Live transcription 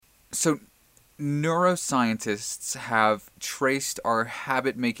So neuroscientists have traced our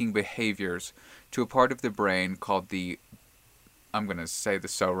habit-making behaviors to a part of the brain called the, I'm going to say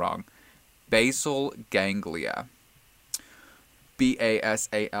this so wrong, basal ganglia.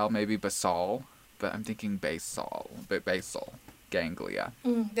 B-A-S-A-L, maybe basal, but I'm thinking basal ganglia.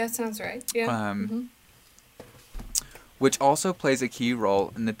 That sounds right. Yeah. Which also plays a key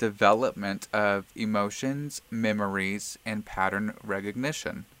role in the development of emotions, memories, and pattern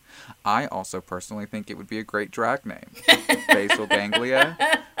recognition. I also personally think it would be a great drag name. Basal ganglia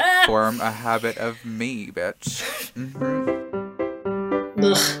form a habit of me, bitch.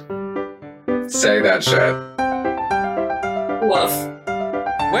 Ugh. Say that shit. Woof.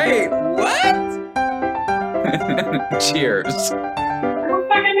 Wait, what? Cheers. I'm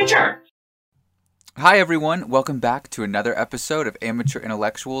fucking a jerk. Hi everyone, welcome back to another episode of Amateur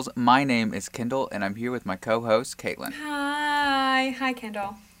Intellectuals. My name is Kendall and I'm here with my co-host, Caitlin. Hi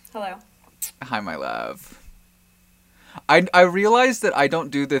Kendall. Hello. Hi, my love. I realized that I don't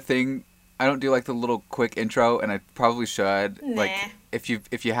do the little quick intro, and I probably should. Nah. Like if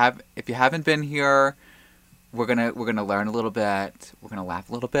you haven't been here, we're gonna learn a little bit. We're gonna laugh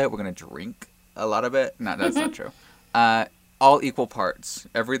a little bit. We're gonna drink a lot of it. No, that's not true. All equal parts.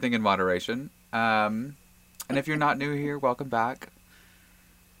 Everything in moderation. And if you're not new here, welcome back.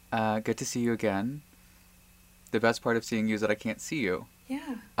 Good to see you again. The best part of seeing you is that I can't see you.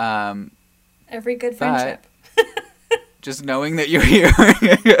 Yeah. Every good friendship. Just knowing that you're here.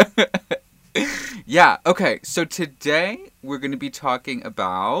 Yeah, okay. So today we're going to be talking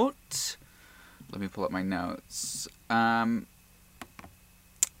about... Let me pull up my notes. Don't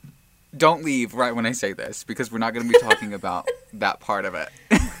leave right when I say this, because we're not going to be talking about that part of it.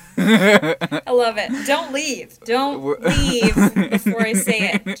 I love it. Don't leave. Don't leave before I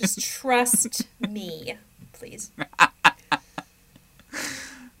say it. Just trust me, please.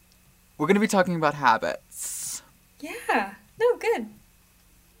 We're going to be talking about habits. Yeah. No, good.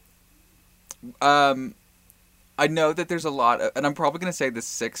 I know that there's a lot of, and I'm probably going to say this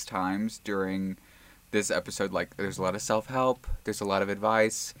 6 times during this episode, like, there's a lot of self-help, there's a lot of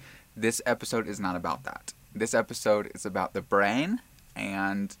advice. This episode is not about that. This episode is about the brain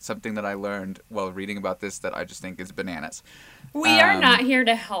and something that I learned while reading about this that I just think is bananas. We are not here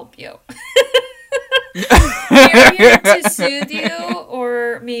to help you. We are here to soothe you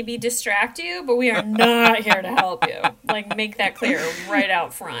or maybe distract you, but we are not here to help you. Like, make that clear right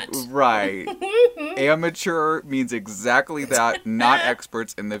out front. Right. Amateur means exactly that, not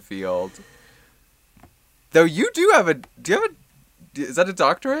experts in the field. Though you do have is that a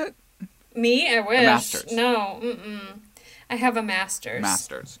doctorate? Me? I wish. A master's. No, I have a master's.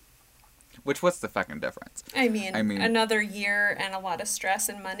 Master's. What's the fucking difference? I mean, another year and a lot of stress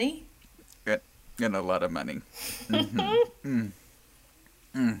and money. And a lot of money.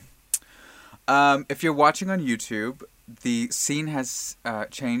 If you're watching on YouTube, the scene has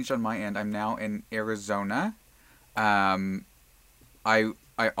changed on my end. I'm now in Arizona. I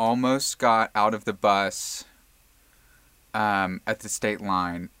almost got out of the bus at the state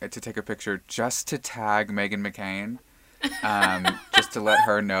line to take a picture just to tag Meghan McCain, just to let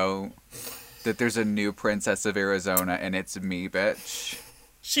her know that there's a new princess of Arizona and it's me, bitch.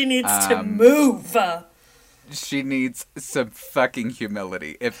 She needs to move. She needs some fucking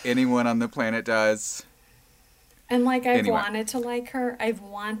humility. If anyone on the planet does. And I've wanted to like her. I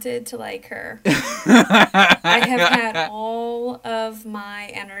have had all of my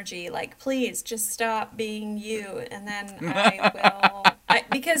energy. Like, please just stop being you. And then I will.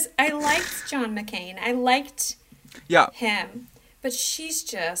 Because I liked John McCain. I liked him. But she's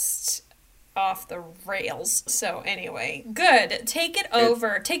just off the rails. So anyway, good. Take it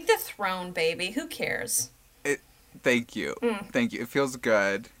over. Take the throne, baby. Who cares? Thank you. Thank you. It feels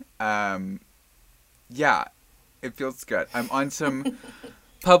good. Yeah, it feels good. I'm on some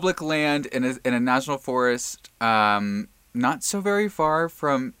public land in a national forest, not so very far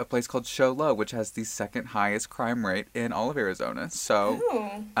from a place called Show Low, which has the second highest crime rate in all of Arizona.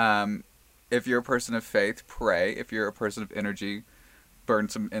 So, if you're a person of faith, pray. If you're a person of energy, burn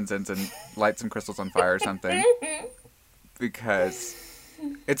some incense and light some crystals on fire or something, because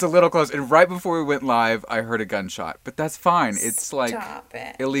it's a little close. And right before we went live, I heard a gunshot, but that's fine. It's like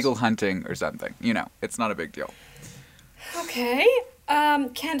illegal hunting or something. You know, it's not a big deal. Okay.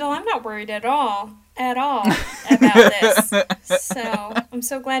 Kendall, I'm not worried at all about this. So I'm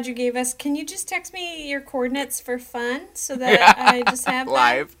so glad you gave us. Can you just text me your coordinates for fun so that I just have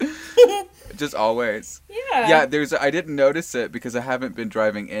live? Just always. Yeah. Yeah, I didn't notice it because I haven't been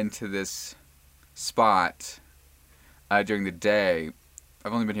driving into this spot during the day.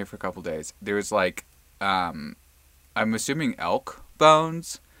 I've only been here for a couple days. There's I'm assuming elk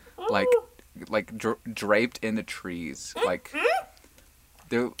bones like draped in the trees, like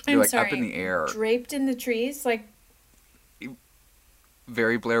they're like up in the air. Draped in the trees, like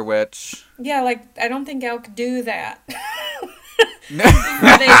very Blair Witch. Yeah, like I don't think elk do that. No.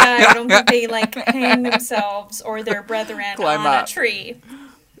 Before they die, I don't think they like hang themselves or their brethren Climb on up. a tree.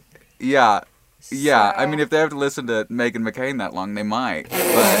 Yeah. Yeah, I So- mean, if they have to listen to Meghan McCain that long, they might.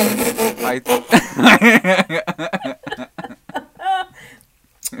 But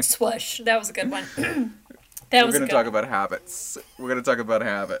Swoosh. That was a good one. we're going to talk about habits. We're going to talk about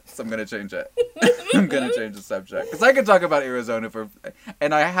habits. I'm going to change it. I'm going to change the subject. Because I could talk about Arizona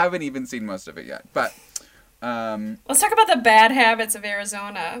and I haven't even seen most of it yet. But, Let's talk about the bad habits of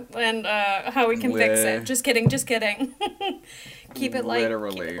Arizona and how we can fix it. Just kidding. Keep it light.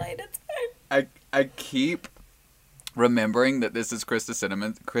 Literally. Keep it light. It's fine. I keep remembering that this is Kristen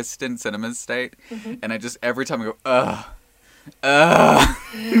Cinema's state. Mm-hmm. And I just, every time I go, ugh.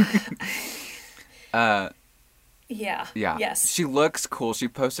 Yeah. Yeah. Yes. She looks cool. She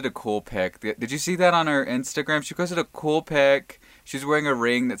posted a cool pic. Did you see that on her Instagram? She posted a cool pic. She's wearing a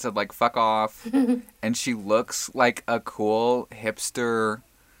ring that said, like, fuck off. And she looks like a cool hipster,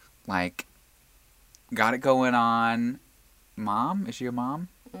 like, got it going on. Mom? Is she a mom?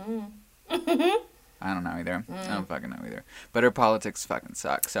 I don't know either. I don't fucking know either. But her politics fucking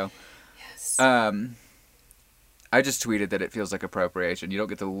suck. So, Yes. I just tweeted that it feels like appropriation. You don't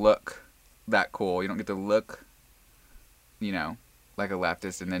get to look that cool. You don't get to look, you know, like a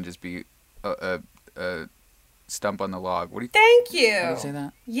leftist and then just be a stump on the log. What do you Thank you. How do you say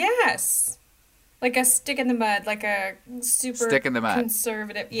that? Yes. Like a stick in the mud, like a super Stick in the mud.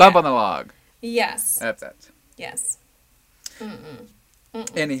 conservative. Yeah. Bump on the log. Yes. That's it. Yes.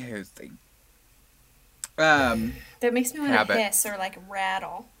 Anywho thing. That makes me want Habit. to hiss or like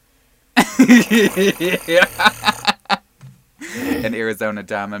rattle. An Arizona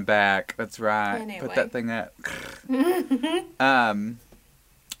Diamondback. That's right. Anyway. Put that thing up.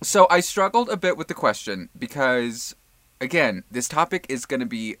 So I struggled a bit with the question because, again, this topic is going to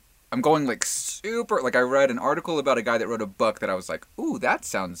be, I'm going like super, like I read an article about a guy that wrote a book that I was like, ooh, that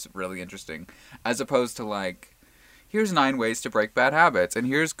sounds really interesting. As opposed to like, here's 9 ways to break bad habits and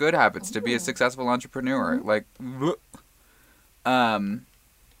here's good habits to be a successful entrepreneur. Like,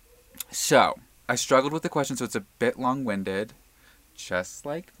 so I struggled with the question, so it's a bit long-winded, just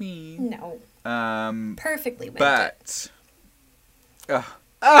like me. No. Perfectly winded. But, thank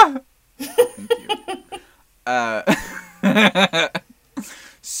you.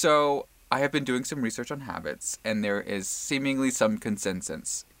 So I have been doing some research on habits, and there is seemingly some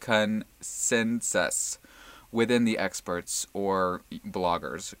consensus within the experts or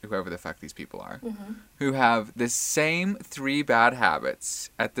bloggers, whoever the fuck these people are, who have the same 3 bad habits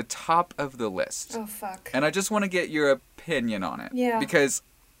at the top of the list. Oh, fuck. And I just want to get your opinion on it. Yeah. Because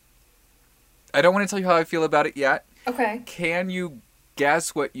I don't want to tell you how I feel about it yet. Okay. Can you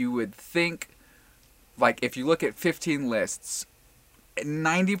guess what you would think? Like, if you look at 15 lists,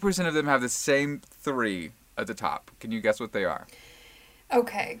 90% of them have the same 3 at the top. Can you guess what they are?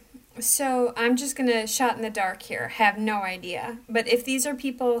 Okay. So I'm just going to shot in the dark here. Have no idea. But if these are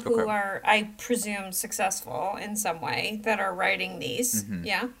people who Okay. are, I presume, successful in some way that are writing these,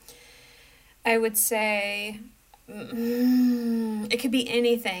 yeah, I would say it could be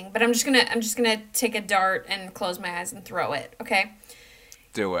anything. But I'm just gonna take a dart and close my eyes and throw it. Okay.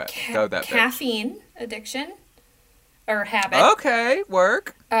 Do it. Go that bitch. Caffeine addiction or habit. Okay,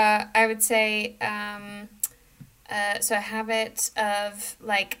 work. I would say, so a habit of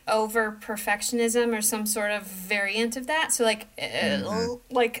like over perfectionism or some sort of variant of that. So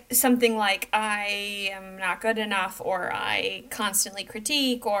like something like I am not good enough, or I constantly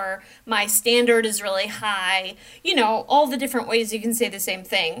critique, or my standard is really high. You know, all the different ways you can say the same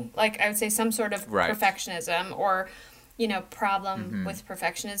thing. Like I would say some sort of Right. perfectionism or, you know, problem with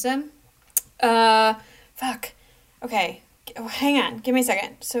perfectionism. Fuck. Okay. Oh, hang on. Give me a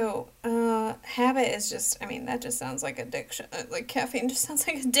second. So, habit is just, I mean, that just sounds like addiction. Like caffeine just sounds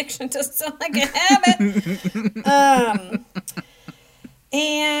like addiction. Doesn't sound like a habit.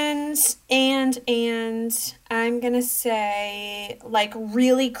 And I'm going to say, like,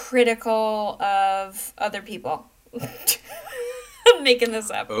 really critical of other people. I'm making this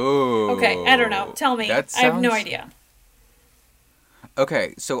up. Ooh. Okay. I don't know. Tell me. That I have no sounds- idea.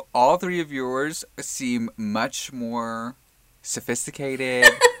 Okay, so all 3 of yours seem much more sophisticated,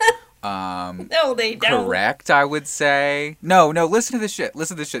 No, they don't. correct, I would say. No, listen to this shit.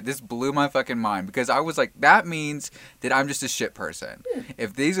 This blew my fucking mind because I was like, that means that I'm just a shit person.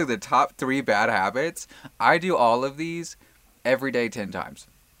 If these are the top 3 bad habits, I do all of these every day 10 times.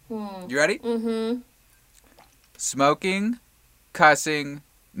 You ready? Mm-hmm. Smoking, cussing,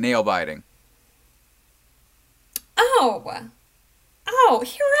 Nail biting. Oh. Oh,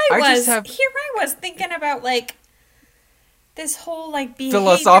 here I was thinking about, like, this whole, like, behavioral...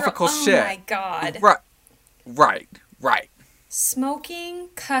 Philosophical oh shit. Oh, my God. Right. Smoking,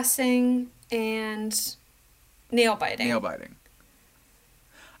 cussing, and nail biting. Nail biting.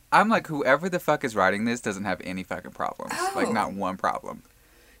 I'm like, whoever the fuck is writing this doesn't have any fucking problems. Oh. Like, not one problem.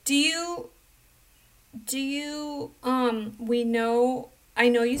 Do you, we know, I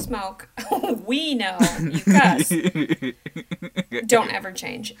know you smoke. We know you cuss. Don't ever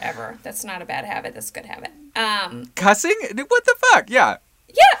change, ever. That's not a bad habit. That's a good habit. Cussing? What the fuck? Yeah.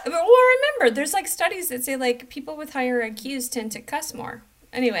 Yeah, well, remember, there's, like, studies that say, like, people with higher IQs tend to cuss more.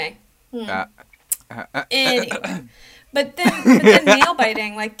 Anyway. Anyway. But then nail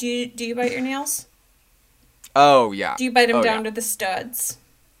biting, like, do you bite your nails? Oh, yeah. Do you bite them down to the studs?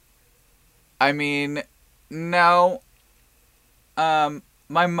 I mean, no.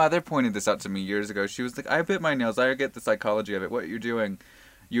 My mother pointed this out to me years ago. She was like, I bit my nails. I get the psychology of it. What you're doing,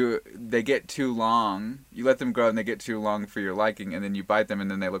 they get too long. You let them grow and they get too long for your liking, and then you bite them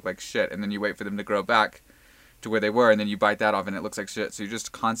and then they look like shit. And then you wait for them to grow back to where they were, and then you bite that off and it looks like shit. So you're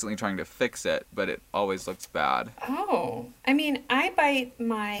just constantly trying to fix it, but it always looks bad. Oh. I mean, I bite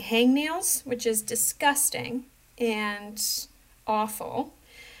my hangnails, which is disgusting and awful.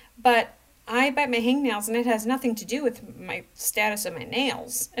 But I bite my hangnails, and it has nothing to do with my status of my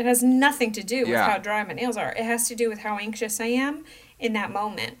nails. It has nothing to do with how dry my nails are. It has to do with how anxious I am in that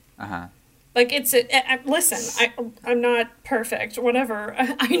moment. Uh-huh. Like, listen, I'm not perfect, whatever.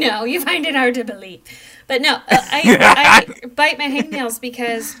 I know, you find it hard to believe. But no, I bite my hangnails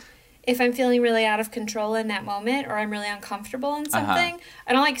because if I'm feeling really out of control in that moment, or I'm really uncomfortable in something,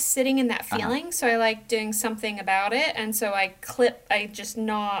 I don't like sitting in that feeling, so I like doing something about it, and so I just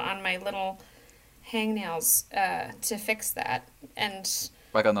gnaw on my little hangnails to fix that, and...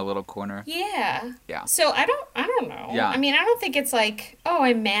 Like on the little corner? Yeah. Yeah. So I don't know. Yeah. I mean, I don't think it's like, oh,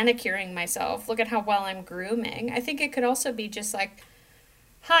 I'm manicuring myself. Look at how well I'm grooming. I think it could also be just like,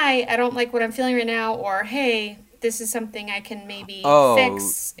 hi, I don't like what I'm feeling right now, or hey, this is something I can maybe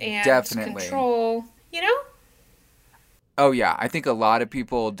fix and control. You know? Oh, yeah. I think a lot of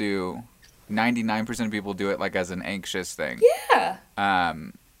people do, 99% of people do it like as an anxious thing. Yeah.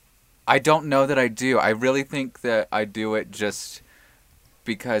 I don't know that I do. I really think that I do it just...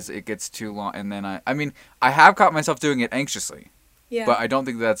 because it gets too long, and then I mean, I have caught myself doing it anxiously. Yeah. But I don't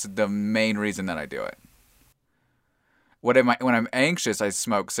think that's the main reason that I do it. When I'm anxious, I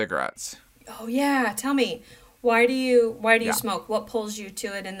smoke cigarettes. Oh yeah, tell me. Why do you smoke? What pulls you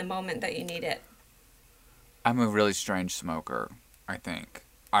to it in the moment that you need it? I'm a really strange smoker, I think.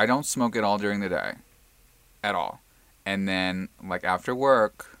 I don't smoke at all during the day. At all. And then, like, after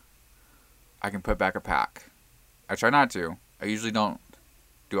work, I can put back a pack. I try not to. I usually don't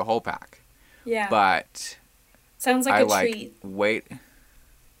do a whole pack. Yeah. But sounds like a treat. Wait.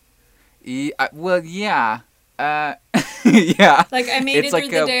 Well, yeah. Yeah. Like, I made it through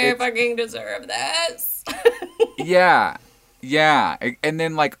the day. I fucking deserve this. Yeah. And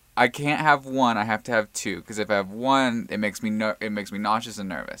then, like, I can't have one. I have to have two, because if I have one, it makes me nauseous and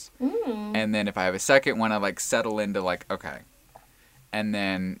nervous. And then if I have a second one, I like settle into like, okay. And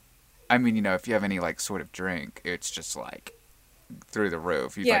then, I mean, you know, if you have any like sort of drink, it's just like through the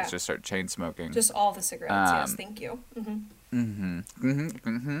roof. You like just start chain smoking. Just all the cigarettes. Yes, thank you.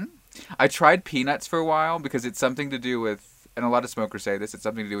 I tried peanuts for a while because it's something to do with, and a lot of smokers say this, it's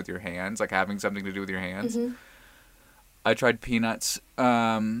something to do with your hands, like having something to do with your hands. I tried peanuts,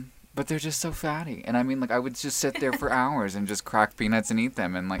 but they're just so fatty. And I mean, like, I would just sit there for hours and just crack peanuts and eat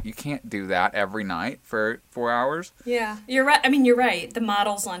them. And, like, you can't do that every night for 4 hours. Yeah, you're right. I mean, you're right. The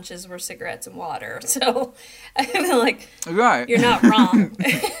models' lunches were cigarettes and water. So, I mean, like, right. You're not wrong.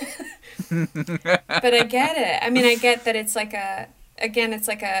 But I get it. I mean, I get that it's like it's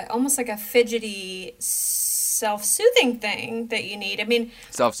like almost like a fidgety, self-soothing thing that you need. I mean,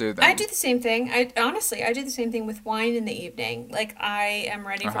 self-soothing. I do the same thing. I do the same thing with wine in the evening. Like, I am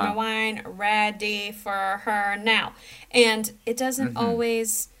ready for my wine, ready for her now. And it doesn't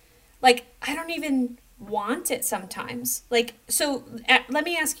always, like, I don't even want it sometimes. Like, so let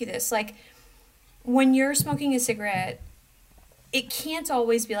me ask you this. Like, when you're smoking a cigarette, it can't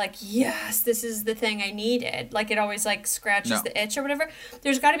always be like, yes, this is the thing I needed. Like, it always, like, scratches the itch or whatever.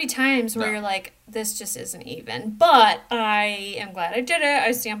 There's got to be times where you're like, this just isn't even. But I am glad I did it.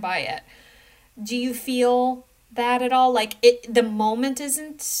 I stand by it. Do you feel that at all? Like, the moment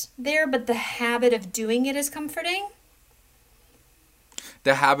isn't there, but the habit of doing it is comforting?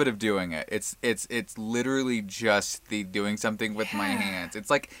 The habit of doing it. It's literally just the doing something with my hands. It's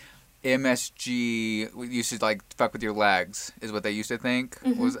like... MSG used to like fuck with your legs is what they used to think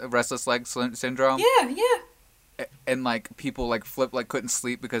was restless leg syndrome. Yeah, yeah. And like people like couldn't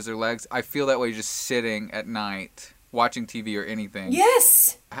sleep because their legs. I feel that way just sitting at night watching TV or anything.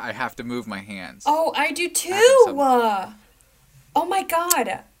 Yes. I have to move my hands. Oh, I do too. Oh my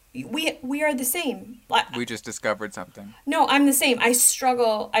God. We are the same. We just discovered something. No, I'm the same. I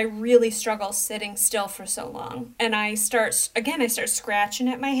really struggle sitting still for so long. And I start scratching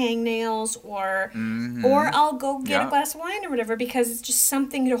at my hangnails or I'll go get a glass of wine or whatever because it's just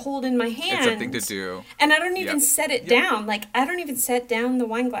something to hold in my hand. It's something to do. And I don't even set it down. Like, I don't even set down the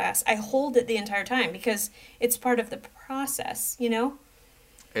wine glass. I hold it the entire time because it's part of the process, you know?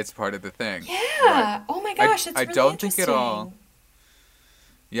 It's part of the thing. Yeah. Right. Oh my gosh, that's really don't interesting. think at all.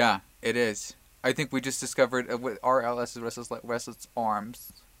 Yeah, it is. I think we just discovered RLS is restless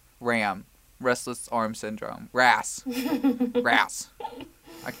arms, restless arm syndrome, RAS, RAS.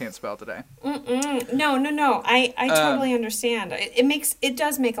 I can't spell today. No. I totally understand. It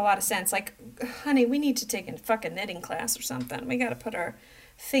does make a lot of sense. Like, honey, we need to take a fucking knitting class or something. We got to put our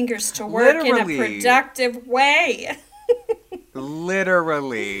fingers to work in a productive way.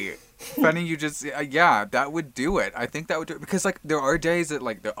 Literally. Funny you just that would do it. I think that would do it because like there are days that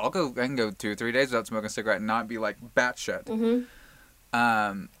like I can go 2 or 3 days without smoking a cigarette and not be like batshit.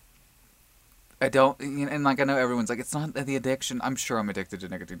 I don't, and like I know everyone's like it's not the addiction. I'm sure I'm addicted to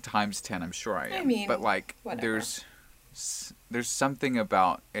nicotine times 10. I'm sure I am. I mean, but like whatever. there's something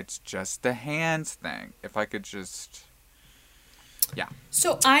about it's just the hands thing. If I could just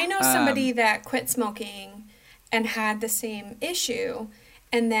So I know somebody that quit smoking and had the same issue.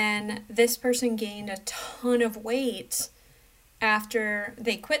 And then this person gained a ton of weight after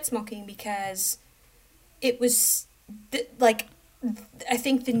they quit smoking because it was, I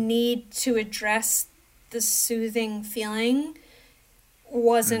think the need to address the soothing feeling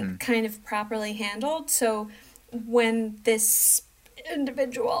wasn't kind of properly handled. So when this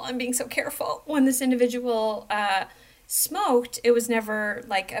individual, I'm being so careful, when this individual smoked, it was never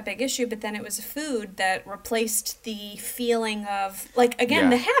like a big issue, but then it was a food that replaced the feeling of like again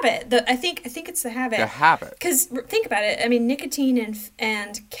the habit. I think it's the habit. The habit. Because think about it. I mean, nicotine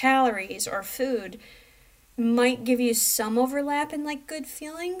and calories or food might give you some overlap in like good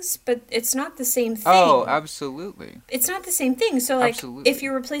feelings, but it's not the same thing. Oh, absolutely. It's not the same thing. So like absolutely. If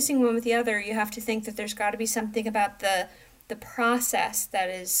you're replacing one with the other, you have to think that there's got to be something about the process that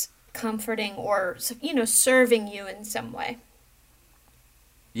is comforting or serving you in some way.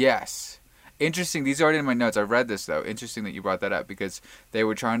 Yes. Interesting. These are already in my notes. I read this though. Interesting that you brought that up because they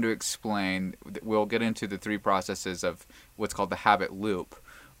were trying to explain. We'll get into the 3 processes of what's called the habit loop,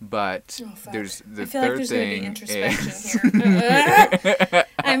 but there's the third thing. I feel like there's going to be introspection here.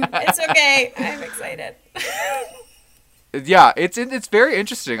 It's okay. I'm excited. Yeah, it's very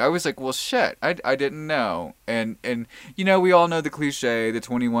interesting. I was like, well, shit, I didn't know. And we all know the cliche, the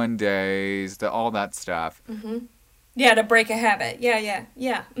 21 days, all that stuff. Mm-hmm. Yeah, to break a habit. Yeah.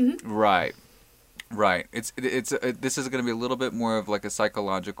 Mm-hmm. Right. This is going to be a little bit more of like a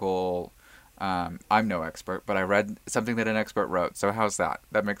psychological. I'm no expert, but I read something that an expert wrote. So how's that?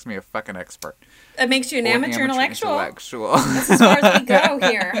 That makes me a fucking expert. It makes you an amateur intellectual. That's as far as we go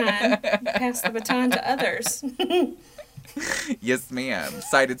here, hon. Pass the baton to others. Yes, ma'am.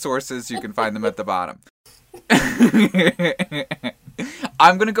 Cited sources, you can find them at the bottom.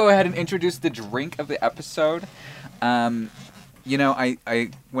 I'm going to go ahead and introduce the drink of the episode. I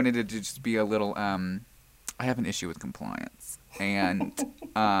wanted to just be a little, I have an issue with compliance. And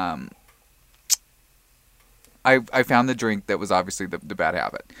I found the drink that was obviously the bad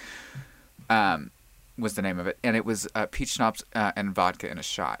habit. Was the name of it. And it was peach schnapps and vodka in a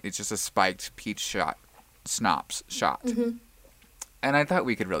shot. It's just a spiked peach schnapps shot. Mm-hmm. And I thought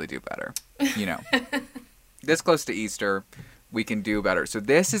we could really do better. This close to Easter, we can do better. So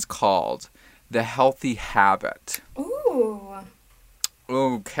this is called the Healthy Habit. Ooh.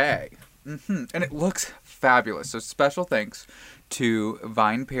 Okay. Mm-hmm. And it looks fabulous. So special thanks to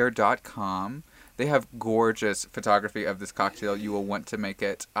vinepair.com. They have gorgeous photography of this cocktail. You will want to make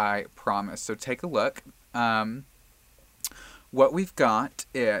it, I promise. So take a look. What we've got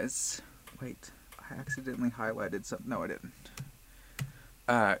is... Wait, I accidentally highlighted something. No, I didn't.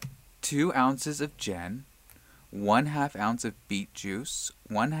 2 ounces of gin, 1/2 ounce of beet juice,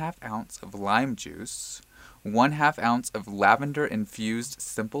 1/2 ounce of lime juice, 1/2 ounce of lavender-infused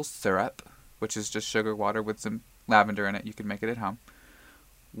simple syrup, which is just sugar water with some lavender in it. You can make it at home.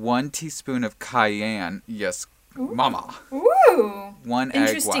 1 teaspoon of cayenne. Yes, Ooh. Mama. Ooh. 1 egg white.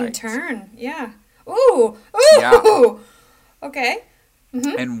 Interesting turn. Yeah. Ooh. Ooh. Yeah. Okay.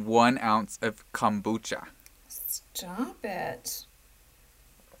 Mm-hmm. And 1 ounce of kombucha. Stop it.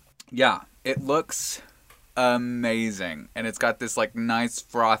 Yeah, it looks amazing. And it's got this like nice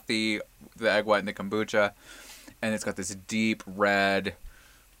frothy, the egg white and the kombucha. And it's got this deep red,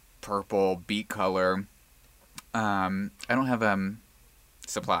 purple beet color. I don't have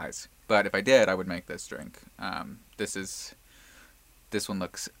supplies, but if I did, I would make this drink. This one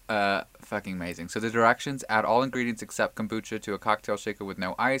looks fucking amazing. So the directions: add all ingredients except kombucha to a cocktail shaker with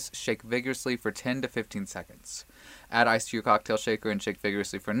no ice. Shake vigorously for 10 to 15 seconds. Add ice to your cocktail shaker and shake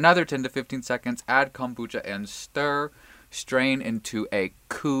vigorously for another 10 to 15 seconds. Add kombucha and stir. Strain into a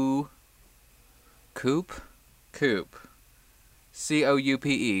coupe. Coupe.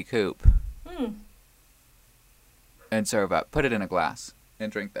 C-O-U-P-E. Coupe. And serve up. Put it in a glass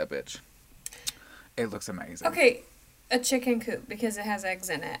and drink that bitch. It looks amazing. Okay, a chicken coop because it has eggs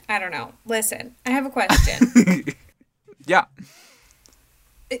in it. I don't know. Listen, I have a question. Yeah.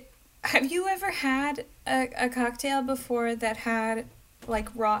 Have you ever had a cocktail before that had like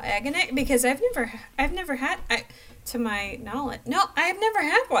raw egg in it? Because I've never had, to my knowledge. No, I've never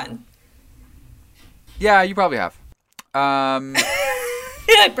had one. Yeah, you probably have.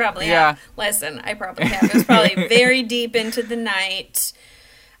 I probably have. Listen, I probably have. It was probably very deep into the night.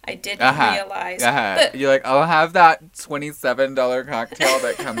 I didn't realize. But you're like, I'll have that $27 cocktail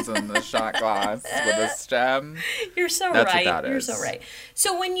that comes in the shot glass with a stem. You're so That's right. What that You're is. so right.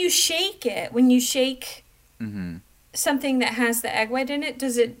 So when you shake something that has the egg white in it,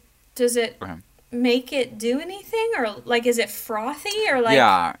 does it make it do anything, or like is it frothy or like?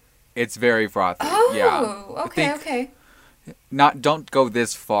 Yeah, it's very frothy. Oh, yeah. Okay. Don't go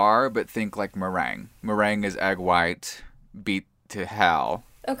this far, but think like meringue. Meringue is egg white beat to hell.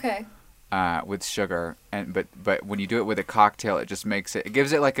 Okay. With sugar, but when you do it with a cocktail, it just it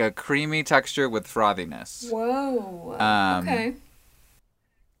gives it like a creamy texture with frothiness. Whoa. Okay.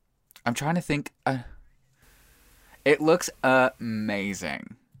 I'm trying to think. It looks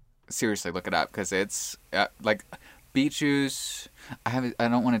amazing. Seriously, look it up because it's like beet juice. I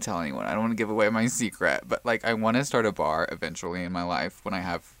don't want to tell anyone. I don't want to give away my secret, but like I want to start a bar eventually in my life when I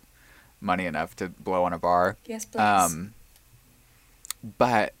have money enough to blow on a bar. Yes, please.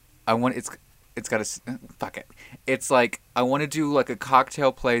 But I want it's got a fuck it. It's like I want to do like a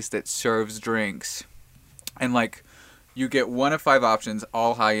cocktail place that serves drinks, and like you get one of 5 options,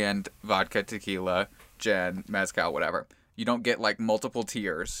 all high end vodka, tequila, gin, mezcal, whatever. You don't get like multiple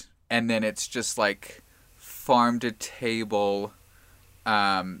tiers, and then it's just like farm to table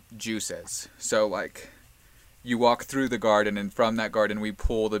juices. So like you walk through the garden, and from that garden we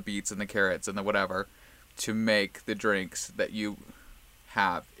pull the beets and the carrots and the whatever to make the drinks that you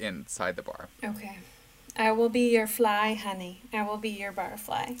have inside the bar. Okay. I will be your fly, honey. I will be your bar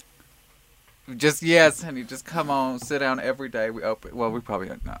fly. Yes, honey. Just come on, sit down every day. We open. Well, we probably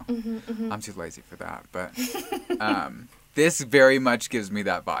don't know. I'm too lazy for that. But this very much gives me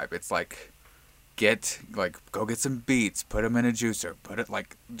that vibe. It's like, go get some beets, put them in a juicer,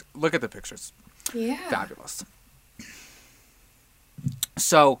 look at the pictures. Yeah. Fabulous.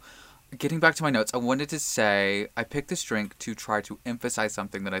 So, getting back to my notes, I wanted to say I picked this drink to try to emphasize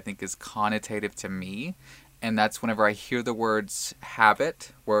something that I think is connotative to me, and that's whenever I hear the word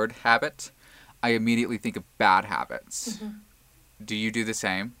habit, I immediately think of bad habits. Do you do the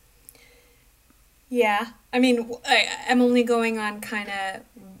same? Yeah. I mean, I'm only going on kind of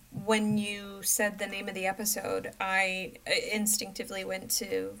when you said the name of the episode, I instinctively went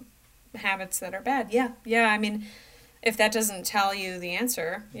to habits that are bad. Yeah. I mean, if that doesn't tell you the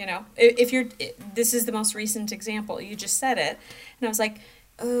answer, this is the most recent example. You just said it. And I was like,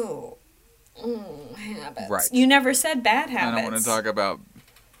 habits. Right. You never said bad habits. I don't want to talk about,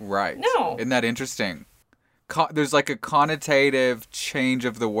 right. No. Isn't that interesting? There's like a connotative change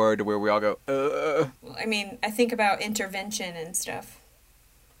of the word to where we all go, I mean, I think about intervention and stuff.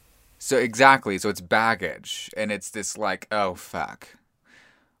 So exactly. So it's baggage. And it's this like, oh, fuck.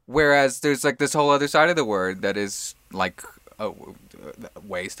 Whereas there's like this whole other side of the word that is like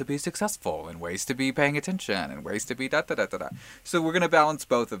ways to be successful and ways to be paying attention and ways to be da-da-da-da-da. So we're going to balance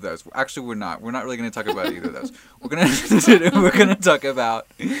both of those. Actually, we're not. We're not really going to talk about either of those. We're going to talk about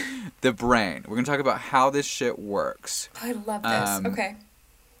the brain. We're going to talk about how this shit works. I love this. Okay.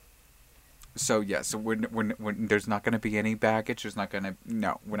 So, yeah. So there's not going to be any baggage. There's not going to...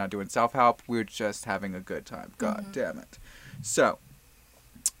 No, we're not doing self-help. We're just having a good time. God damn it. So,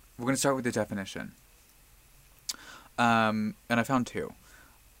 we're going to start with the definition. And I found 2.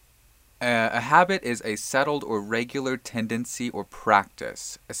 A habit is a settled or regular tendency or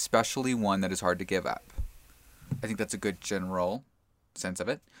practice, especially one that is hard to give up. I think that's a good general sense of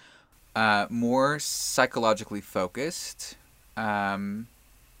it. More psychologically focused.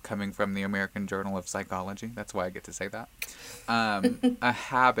 coming from the American Journal of Psychology. That's why I get to say that. A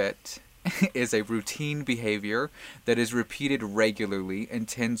habit is a routine behavior that is repeated regularly and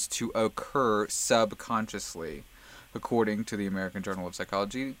tends to occur subconsciously, according to the American Journal of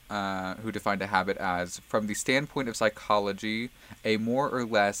Psychology, who defined a habit as, from the standpoint of psychology, a more or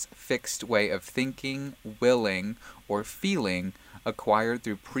less fixed way of thinking, willing, or feeling acquired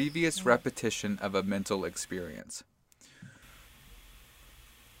through previous repetition of a mental experience.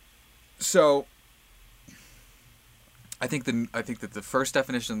 So, I think that the first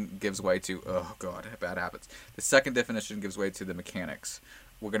definition gives way to, oh god, bad habits. The second definition gives way to the mechanics.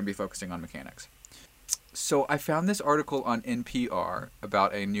 We're going to be focusing on mechanics. So I found this article on NPR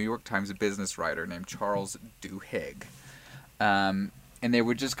about a New York Times business writer named Charles Duhigg. And they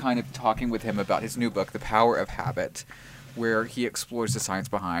were just kind of talking with him about his new book, The Power of Habit, where he explores the science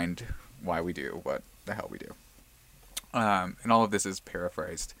behind why we do what the hell we do. And all of this is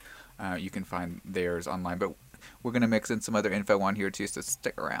paraphrased. You can find theirs online, but we're going to mix in some other info on here too, so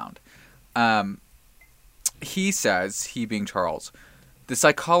stick around. He says, he being Charles, the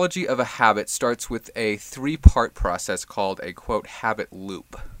psychology of a habit starts with a 3-part process called a, quote, habit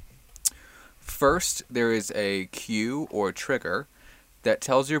loop. First, there is a cue or trigger that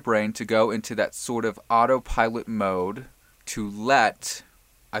tells your brain to go into that sort of autopilot mode to let,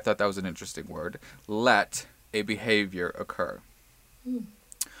 I thought that was an interesting word, let a behavior occur.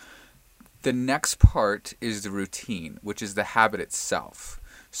 The next part is the routine, which is the habit itself.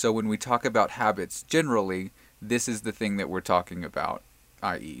 So when we talk about habits generally, this is the thing that we're talking about,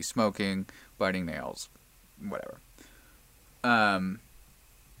 i.e. smoking, biting nails, whatever.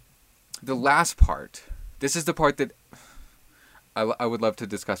 The last part, this is the part that I would love to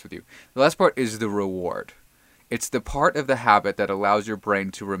discuss with you. The last part is the reward. It's the part of the habit that allows your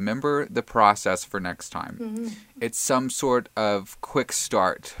brain to remember the process for next time. Mm-hmm. It's some sort of quick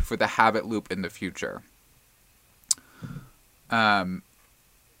start for the habit loop in the future. So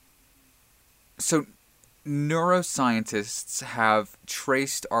neuroscientists have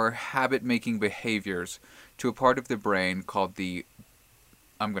traced our habit-making behaviors to a part of the brain called the,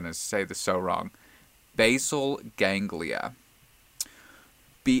 I'm going to say this so wrong, basal ganglia.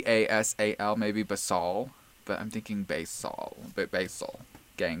 B-A-S-A-L, maybe basal, but I'm thinking basal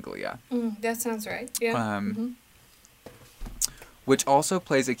ganglia. That sounds right. Yeah. Which also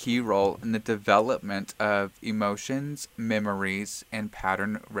plays a key role in the development of emotions, memories, and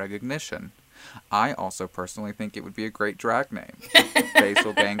pattern recognition. I also personally think it would be a great drag name.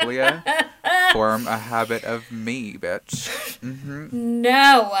 Basal ganglia. Form a habit of me, bitch. Mm-hmm.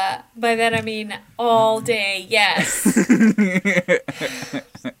 No. By that I mean all day, yes.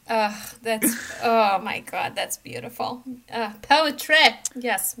 Oh my god, that's beautiful. Poetry.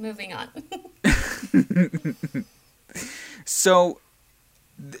 Yes, moving on. So,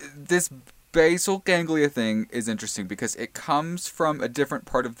 this basal ganglia thing is interesting because it comes from a different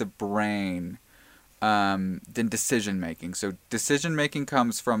part of the brain than decision making. So decision making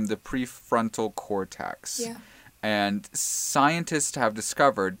comes from the prefrontal cortex. Yeah. And scientists have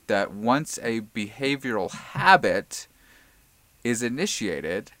discovered that once a behavioral habit is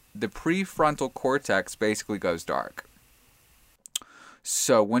initiated, the prefrontal cortex basically goes dark.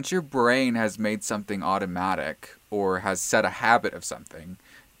 So once your brain has made something automatic or has set a habit of something,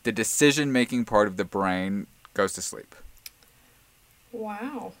 the decision-making part of the brain goes to sleep.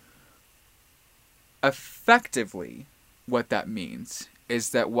 Wow. Effectively, what that means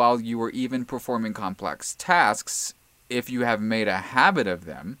is that while you are even performing complex tasks, if you have made a habit of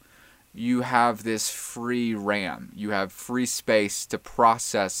them, you have this free RAM. You have free space to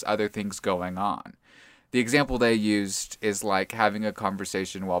process other things going on. The example they used is like having a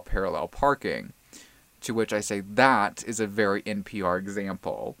conversation while parallel parking, to which I say that is a very NPR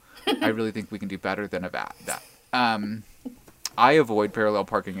example. I really think we can do better than that. I avoid parallel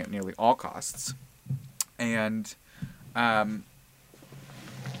parking at nearly all costs. And I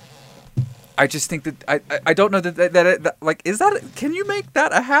just think that I don't know that like, is that, can you make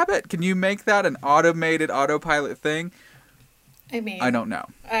that a habit? Can you make that an automated autopilot thing? I mean, I don't know.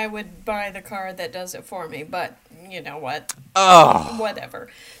 I would buy the car that does it for me, but you know what? Oh. Whatever.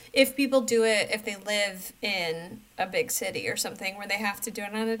 If people do it, if they live in a big city or something where they have to do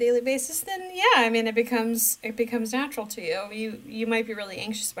it on a daily basis, then yeah, I mean, it becomes natural to you. You might be really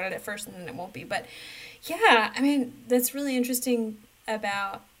anxious about it at first, and then it won't be. But yeah, I mean, that's really interesting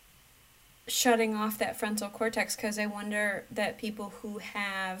about shutting off that frontal cortex, because I wonder that people who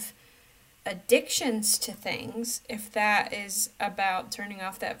have addictions to things, if that is about turning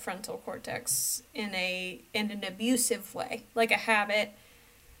off that frontal cortex in an abusive way, like a habit.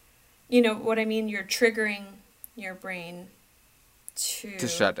 You know what I mean? You're triggering your brain To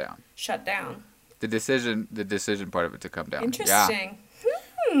shut down. Shut down. The decision part of it to come down. Interesting.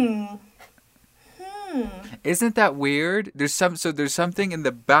 Yeah. Isn't that weird? There's something in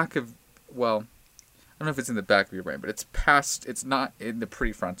the back of, well, I don't know if it's in the back of your brain, but it's not in the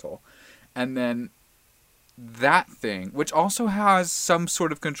prefrontal. And then that thing, which also has some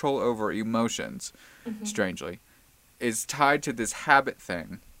sort of control over emotions, strangely, is tied to this habit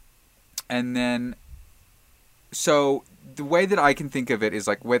thing. And then, so the way that I can think of it is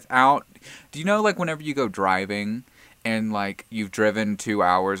like do you know like whenever you go driving and like you've driven 2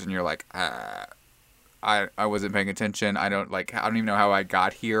 hours and you're like, I wasn't paying attention. I don't even know how I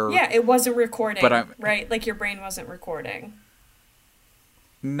got here. Yeah, it wasn't recording, but right? Like your brain wasn't recording.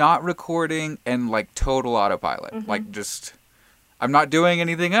 Not recording and like total autopilot. Like just, I'm not doing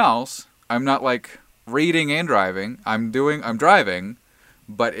anything else. I'm not like reading and driving. I'm driving,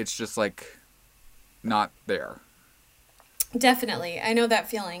 but it's just like not there. Definitely. I know that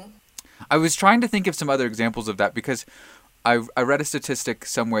feeling. I was trying to think of some other examples of that because I read a statistic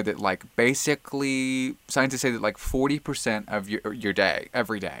somewhere that like basically scientists say that like 40% of your day,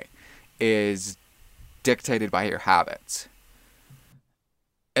 every day, is dictated by your habits.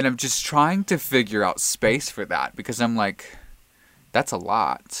 And I'm just trying to figure out space for that because I'm like, that's a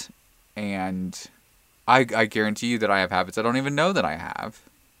lot. And I guarantee you that I have habits I don't even know that I have.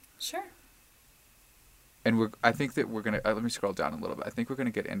 Sure. And I think that we're going to, let me scroll down a little bit. I think we're going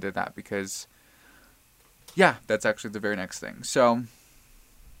to get into that because, yeah, that's actually the very next thing. So,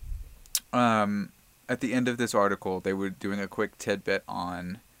 at the end of this article, they were doing a quick tidbit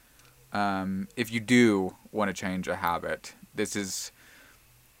on if you do want to change a habit, this is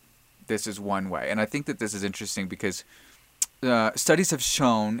one way. And I think that this is interesting because studies have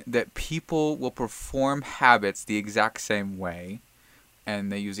shown that people will perform habits the exact same way.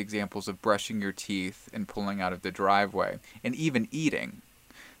 And they use examples of brushing your teeth and pulling out of the driveway and even eating.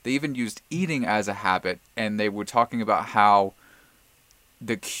 They even used eating as a habit, and they were talking about how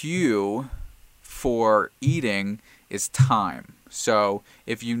the cue for eating is time. So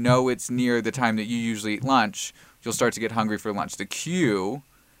if you know it's near the time that you usually eat lunch, you'll start to get hungry for lunch. The cue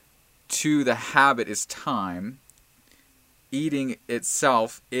to the habit is time. Eating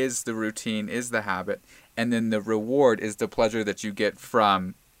itself is the routine, is the habit, and then the reward is the pleasure that you get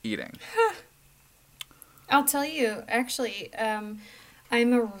from eating. I'll tell you, actually, I'm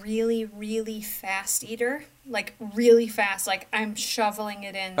a really, really fast eater. Like, really fast. Like, I'm shoveling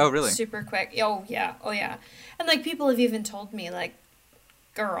it in super quick. Oh, yeah. Oh, yeah. And, like, people have even told me, like,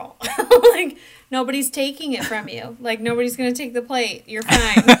 girl, like, nobody's taking it from you. Like, nobody's going to take the plate. You're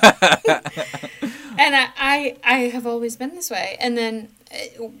fine. And I have always been this way. And then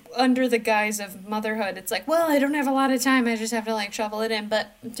under the guise of motherhood, it's like, well, I don't have a lot of time. I just have to, like, shovel it in.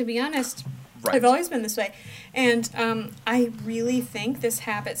 But to be honest, right. I've always been this way. And I really think this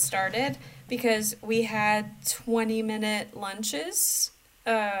habit started because we had 20-minute lunches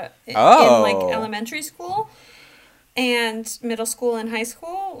in, like, elementary school and middle school and high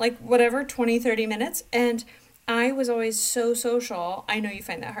school, like, whatever, 20, 30 minutes. And I was always so social. I know you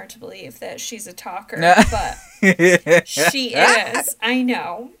find that hard to believe that she's a talker, but she is. I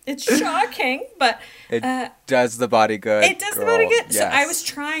know. It's shocking, but it does the body good. It does the body good. Yes. So I was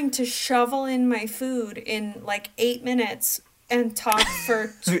trying to shovel in my food in like 8 minutes and talk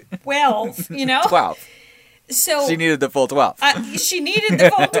for 12, you know? 12. So she needed the full 12. She needed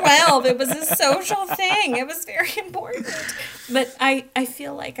the full 12. It was a social thing. It was very important. But I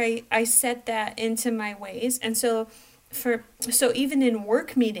feel like I set that into my ways. And so even in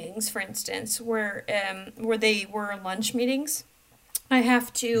work meetings, for instance, where they were lunch meetings, I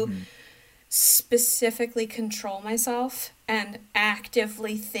have to specifically control myself and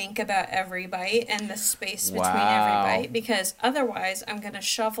actively think about every bite and the space between every bite, because otherwise I'm going to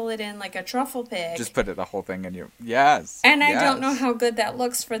shovel it in like a truffle pig. Just put the whole thing in you. Yes. And I don't know how good that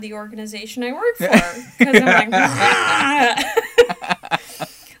looks for the organization I work for, because I'm like,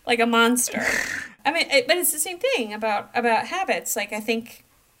 like a monster. I mean, but it's the same thing about habits. Like, I think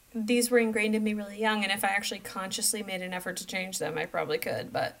these were ingrained in me really young, and if I actually consciously made an effort to change them, I probably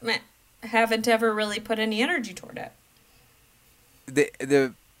could, but haven't ever really put any energy toward it.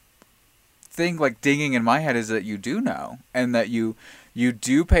 The thing like dinging in my head is that you do know, and that you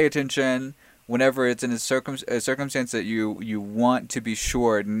do pay attention whenever it's in a circumstance that you want to be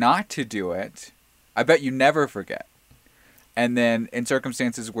sure not to do it. I bet you never forget. And then in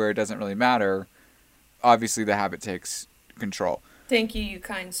circumstances where it doesn't really matter, obviously the habit takes control. Thank you, you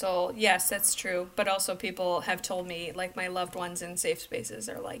kind soul. Yes, that's true. But also, people have told me, like my loved ones in safe spaces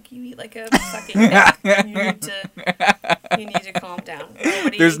are like, "You eat like a fucking pig. You need to calm down."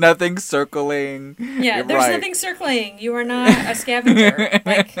 There's nothing circling. Yeah, You're there's right. nothing circling. You are not a scavenger.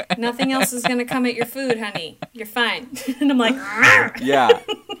 Like nothing else is gonna come at your food, honey. You're fine. And I'm like, Yeah.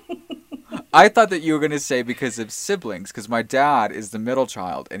 I thought that you were going to say because of siblings, because my dad is the middle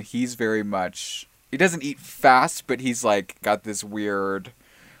child, and he's very much... He doesn't eat fast, but he's, like, got this weird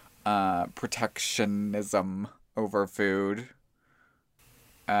protectionism over food.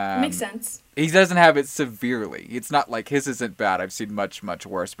 makes sense. He doesn't have it severely. It's not like his isn't bad. I've seen much, much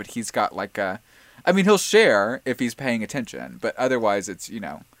worse, but he's got, like, a... I mean, he'll share if he's paying attention, but otherwise it's, you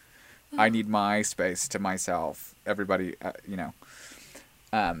know, I need my space to myself. Everybody,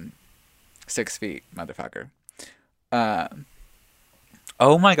 6 feet, motherfucker.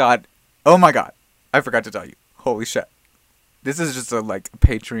 Oh my god. I forgot to tell you. Holy shit. This is just a, like,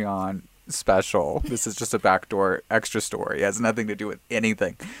 Patreon special. This is just a backdoor extra story. It has nothing to do with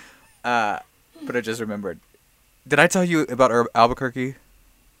anything. But I just remembered. Did I tell you about Albuquerque?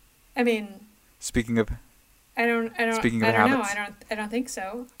 I mean, Speaking of Speaking of I don't know. habits. I don't think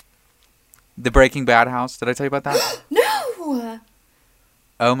so. the Breaking Bad house. Did I tell you about that? No.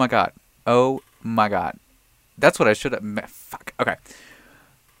 Oh my god. That's what I should have... Fuck. Okay.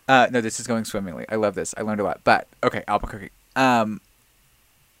 No, this is going swimmingly. I love this. I learned a lot. But, okay, Albuquerque.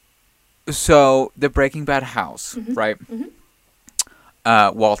 So, the Breaking Bad house, right?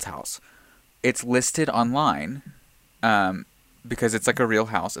 Mm-hmm. Walt's house. It's listed online because it's like a real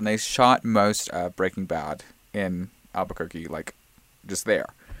house. And they shot most of Breaking Bad in Albuquerque, like, just there.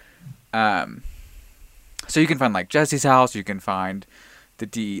 So you can find, like, Jesse's house. You can find the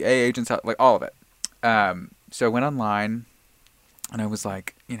DEA agent's house. Like, all of it. So I went online. And I was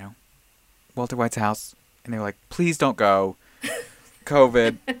like, Walter White's house. And they were like, please don't go.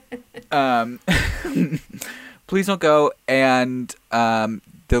 COVID. Please don't go. And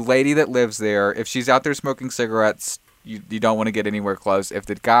the lady that lives there, if she's out there smoking cigarettes, you don't want to get anywhere close. If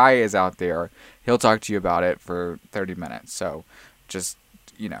the guy is out there, he'll talk to you about it for 30 minutes. So just,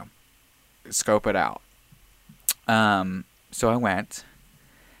 scope it out. So I went.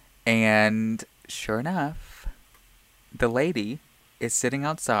 And sure enough, the lady is sitting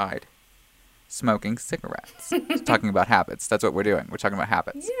outside smoking cigarettes. Talking about habits. That's what we're doing. We're talking about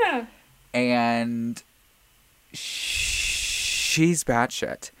habits. Yeah. And she's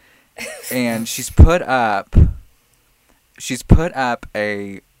batshit. And she's put up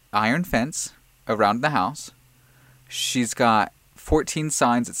a iron fence around the house. She's got 14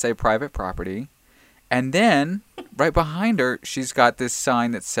 signs that say private property. And then, right behind her, she's got this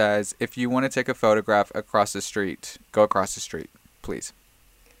sign that says, if you want to take a photograph across the street, go across the street, please.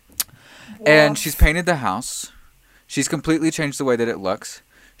 Woof. And she's painted the house. She's completely changed the way that it looks.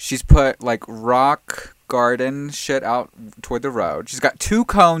 She's put, like, rock garden shit out toward the road. She's got 2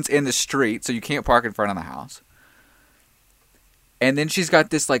 cones in the street, so you can't park in front of the house. And then she's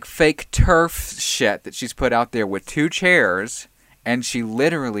got this, like, fake turf shit that she's put out there with 2 chairs, and she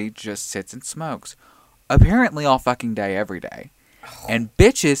literally just sits and smokes. Apparently all fucking day, every day. Oh. And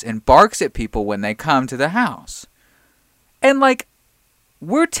bitches and barks at people when they come to the house. And, like,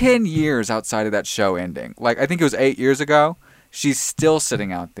 we're 10 years outside of that show ending. Like, I think it was 8 years ago. She's still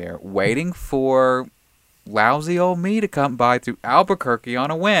sitting out there waiting for lousy old me to come by through Albuquerque on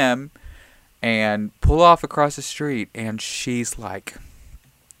a whim and pull off across the street. And she's, like,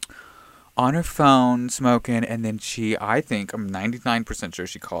 on her phone smoking. And then I'm 99% sure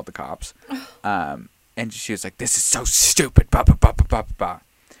she called the cops. And she was like, this is so stupid. Bah, bah, bah, bah, bah, bah.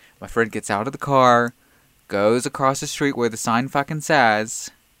 My friend gets out of the car, goes across the street where the sign fucking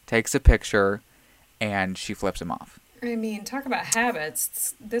says, takes a picture, and she flips him off. I mean, talk about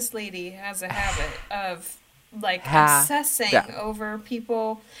habits. This lady has a habit of, like, obsessing over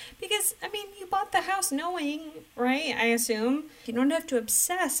people. Because, I mean, you bought the house knowing, right? I assume. You don't have to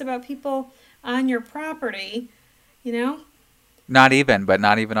obsess about people on your property, Not even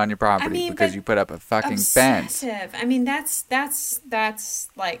on your property, because you put up a fucking fence. I mean, that's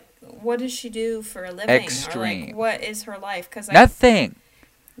like, what does she do for a living? Extreme. Or, like, what is her life? Nothing.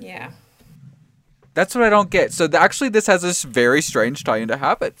 Yeah. That's what I don't get. So actually, this has this very strange tie into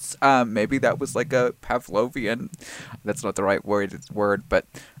habits. Maybe that was like a Pavlovian. That's not the right word, but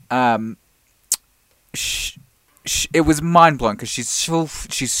it was mind blowing because she's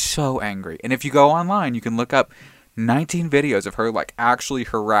so angry. And if you go online, you can look up 19 videos of her, like, actually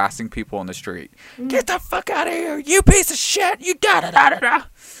harassing people on the street. Get the fuck out of here, you piece of shit! You da-da-da-da-da!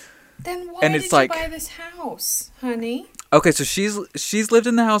 Then why did you buy this house, honey? Okay, so she's lived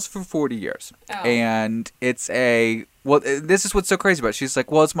in the house for 40 years. Oh. And it's a well, this is what's so crazy about it. She's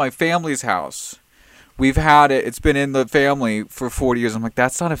like, well, it's my family's house. We've had it. It's been in the family for 40 years. I'm like,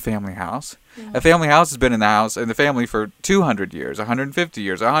 that's not a family house. Mm-hmm. A family house has been in the house in the family for 200 years, 150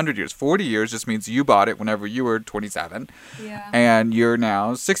 years, 100 years. 40 years just means you bought it whenever you were 27. Yeah. And you're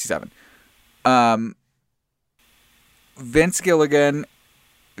now 67. Vince Gilligan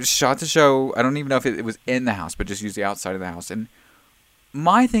shot the show. I don't even know if it was in the house, but just used the outside of the house. And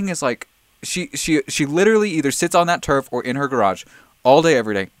my thing is like, she literally either sits on that turf or in her garage all day,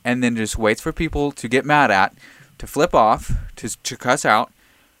 every day, and then just waits for people to get mad at, to flip off, to cuss out,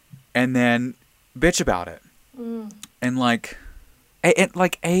 and then bitch about it. Mm. And like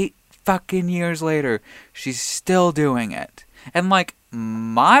 8 fucking years later, she's still doing it. And like,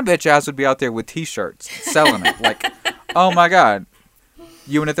 my bitch ass would be out there with t-shirts selling it. Like, oh my God,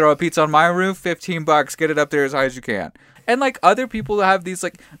 you want to throw a pizza on my roof? $15, get it up there as high as you can. And like, other people have these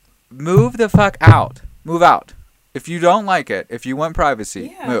like, move the fuck out. Move out. If you don't like it, if you want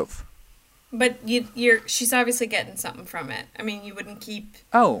privacy, move. But she's obviously getting something from it. I mean, you wouldn't keep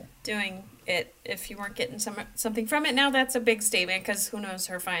doing it if you weren't getting something from it. Now that's a big statement because who knows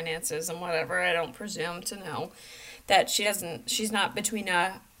her finances and whatever. I don't presume to know that she's not between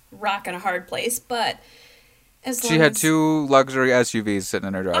a rock and a hard place. But she had 2 luxury SUVs sitting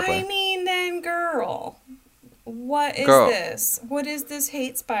in her driveway. I mean, then girl. What is this? What is this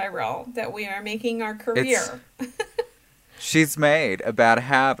hate spiral that we are making our career? She's made a bad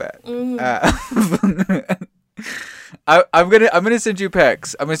habit. I'm gonna send you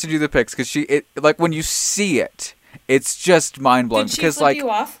pics. I'm gonna send you the pics because like when you see it, it's just mind blowing. Did she flip you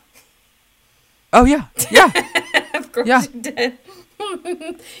off? Oh yeah. Of course you did.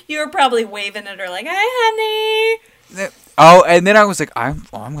 You were probably waving at her like, "Hi, honey." Oh, and then I was like, I'm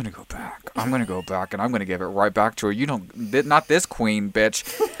going to go back. I'm going to go back, and I'm going to give it right back to her. You don't, not this queen, bitch.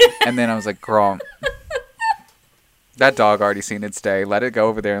 And then I was like, girl, that dog already seen its day. Let it go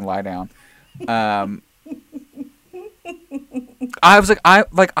over there and lie down. I was like,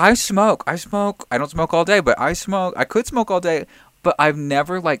 I smoke. I don't smoke all day, but I smoke. I could smoke all day, but I've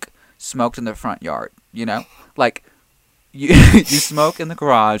never, like, smoked in the front yard, you know? Like, you smoke in the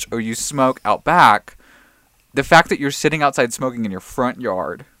garage or you smoke out back. The fact that you're sitting outside smoking in your front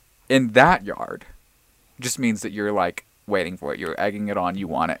yard, in that yard, just means that you're, like, waiting for it. You're egging it on. You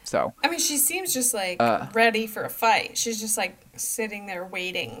want it, so. I mean, she seems just, like, ready for a fight. She's just, like, sitting there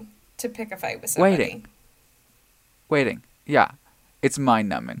waiting to pick a fight with somebody. Waiting. Yeah. It's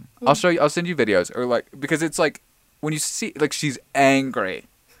mind-numbing. Mm-hmm. I'll show you. I'll send you videos. Or, like, because it's, like, when you see, like, she's angry.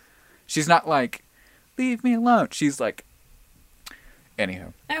 She's not, like, leave me alone. She's, like,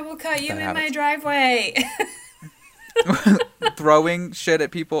 anywho. I will cut you in my driveway. Throwing shit at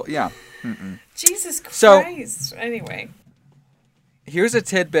people. Yeah. Mm-mm. Jesus Christ. So, anyway. Here's a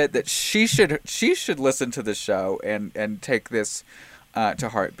tidbit that she should listen to the show and take this to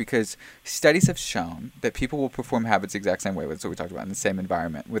heart, because studies have shown that people will perform habits the exact same way. That's what we talked about, in the same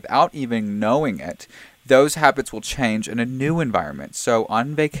environment. Without even knowing it, those habits will change in a new environment. So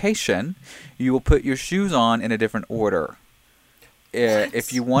on vacation, you will put your shoes on in a different order.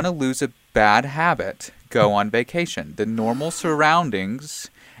 If you want to lose a bad habit, go on vacation. The normal surroundings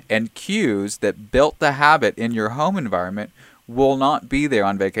and cues that built the habit in your home environment will not be there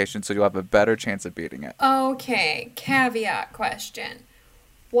on vacation, so you'll have a better chance of beating it. Okay, caveat question.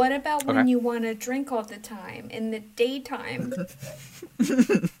 What about when you want to drink all the time in the daytime?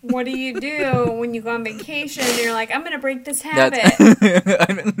 What do you do when you go on vacation and you're like, I'm going to break this habit?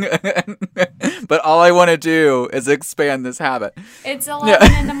 But all I want to do is expand this habit. It's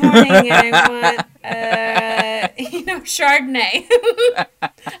 11 in the morning and I want, Chardonnay.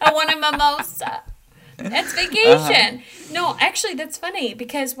 I want a mimosa. That's vacation. No, actually, that's funny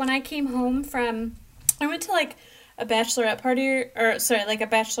because when I came home I went to like a bachelorette party, like a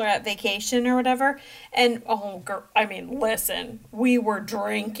bachelorette vacation or whatever. And, listen, we were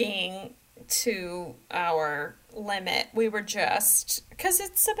drinking to our limit. We were just, because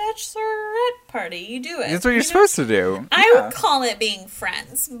it's a bachelorette party. You do it. That's what you're supposed to do. I would call it being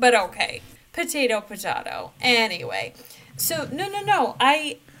friends, but okay. Potato. Anyway, so no.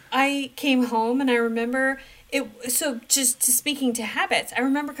 I came home and I remember it. So just speaking to habits, I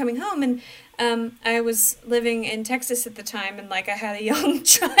remember coming home and I was living in Texas at the time, and like I had a young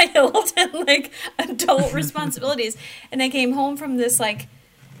child and like adult responsibilities, and I came home from this like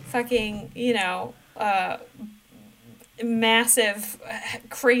fucking massive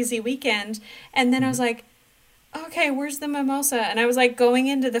crazy weekend, and then I was like, okay, where's the mimosa? And I was like going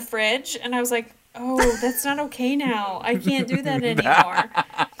into the fridge, and I was like, oh, that's not okay now. I can't do that anymore.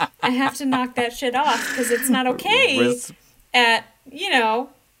 I have to knock that shit off because it's not okay at,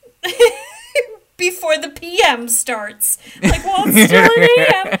 before the PM starts. Like, well, it's still an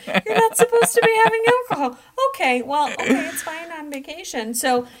AM. You're not supposed to be having alcohol. Okay, it's fine on vacation.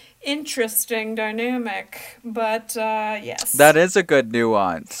 So, interesting dynamic. But, yes. That is a good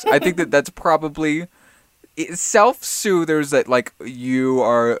nuance. I think that's probably... self-soothers that, like, you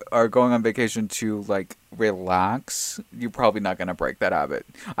are going on vacation to, like, relax, you're probably not going to break that habit.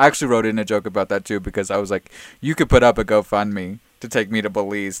 I actually wrote in a joke about that, too, because I was like, you could put up a GoFundMe to take me to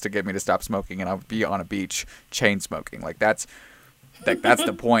Belize to get me to stop smoking, and I'll be on a beach chain smoking. Like, that's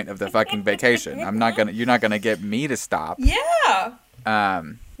the point of the fucking vacation. You're not going to get me to stop. Yeah.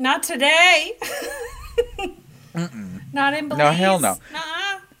 Not today. Not in Belize. No, hell no.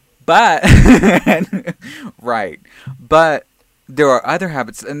 Nuh-uh. But right, but there are other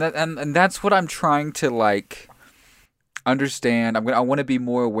habits, and that's what I'm trying to, like, understand. I want to be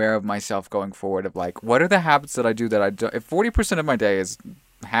more aware of myself going forward. Of, like, what are the habits that I do that I don't? If 40% of my day is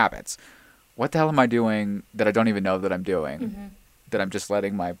habits, what the hell am I doing that I don't even know that I'm doing? Mm-hmm. That I'm just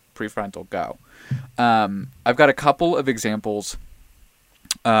letting my prefrontal go. I've got a couple of examples,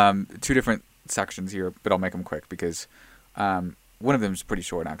 2 different sections here, but I'll make them quick because. One of them is pretty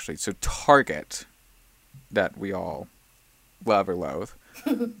short, actually. So Target, that we all love or loathe,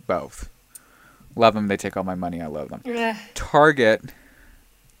 both. Love them, they take all my money, I love them. Target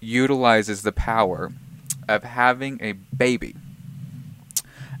utilizes the power of having a baby,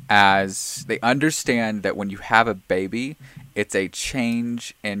 as they understand that when you have a baby, it's a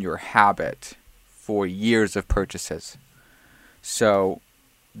change in your habit for years of purchases. So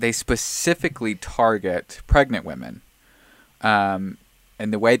they specifically target pregnant women. And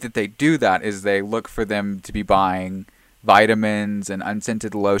the way that they do that is they look for them to be buying vitamins and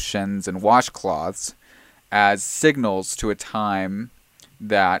unscented lotions and washcloths as signals to a time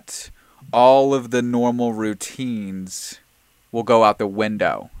that all of the normal routines will go out the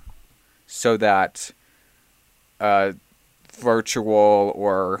window, so that virtual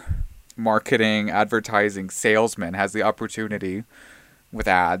or marketing, advertising salesman has the opportunity with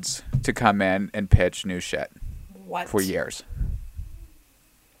ads to come in and pitch new shit. What? For years.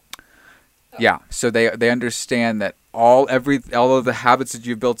 Yeah, so they understand that all of the habits that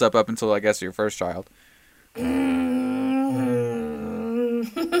you've built up until, I guess, your first child.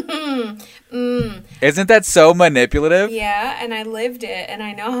 Isn't that so manipulative? Yeah, and I lived it, and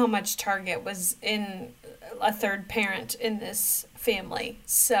I know how much Target was in a third parent in this family.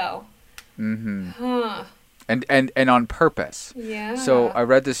 So, and on purpose. Yeah. So I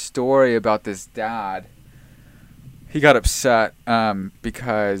read this story about this dad. He got upset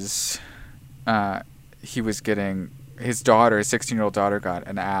because he was getting his 16-year-old daughter got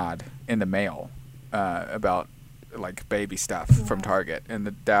an ad in the mail about, like, baby stuff from Target. And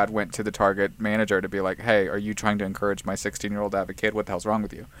the dad went to the Target manager to be like, hey, are you trying to encourage my 16-year-old to have a kid? What the hell's wrong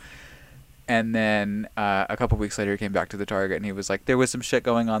with you? And then a couple weeks later, he came back to the Target and he was like, there was some shit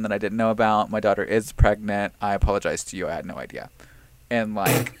going on that I didn't know about. My daughter is pregnant. I apologize to you. I had no idea. And,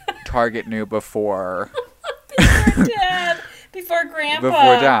 like, Target knew before... Before Dad. Before Grandpa.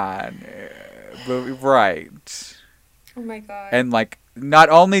 Before Dad. Right. Oh, my God. And, like, not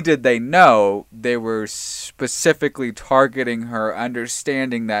only did they know, they were specifically targeting her,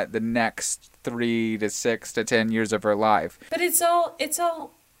 understanding that the next 3 to 6 to 10 years of her life. But it's all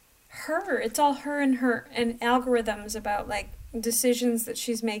her. It's all her and algorithms about, like, decisions that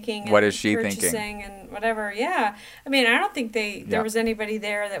she's making. And what is she purchasing thinking? And whatever. Yeah. I mean, I don't think there was anybody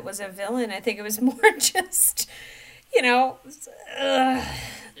there that was a villain. I think it was more just,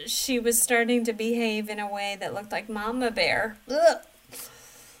 she was starting to behave in a way that looked like Mama Bear. Ugh.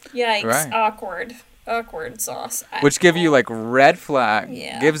 Yikes. Right. Awkward sauce. Which give you, like, red flag.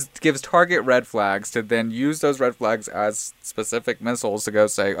 Yeah. Gives Target red flags to then use those red flags as specific missiles to go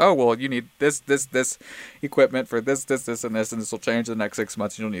say, oh, well, you need this equipment for this, and this will change in the next 6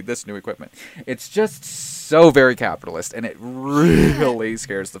 months. You'll need this new equipment. It's just so very capitalist, and it really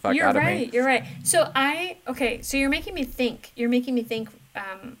scares the fuck out of me. You're right. So you're making me think.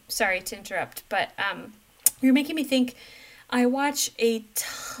 Sorry to interrupt, but you're making me think. I watch a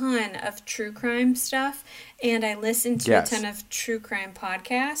ton of true crime stuff, and I listen to a ton of true crime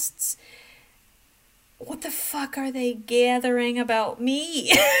podcasts. What the fuck are they gathering about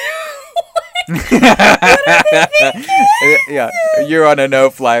me? What are they thinking? Yeah, you're on a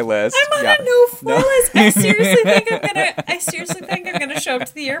no-fly list. I'm on a no-fly list. I seriously think I'm gonna show up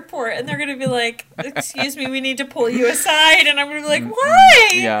to the airport, and they're gonna be like, "Excuse me, we need to pull you aside," and I'm gonna be like,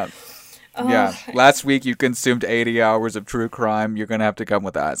 "Why?" Yeah. Yeah. Oh, Last week you consumed 80 hours of true crime. You're going to have to come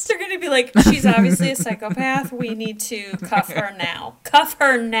with us. they're going to be like, she's obviously a psychopath. We need to cuff her now. Cuff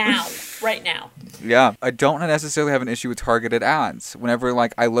her now. Right now. Yeah. I don't necessarily have an issue with targeted ads. Whenever,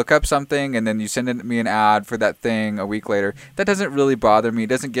 like, I look up something and then you send me an ad for that thing a week later, that doesn't really bother me. It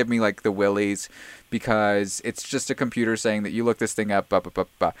doesn't give me, like, the willies because it's just a computer saying that you look this thing up,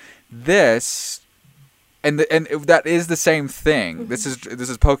 This... And that is the same thing. This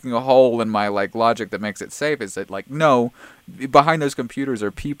is poking a hole in my like logic that makes it safe. Is that like no, behind those computers are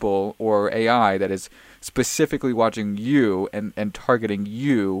people or AI that is specifically watching you and targeting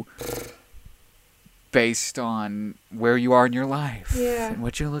you based on where you are in your life and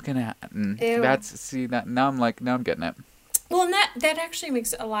what you're looking at. And now I'm getting it. Well, and that actually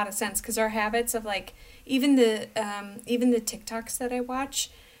makes a lot of sense because our habits of like even the TikToks that I watch.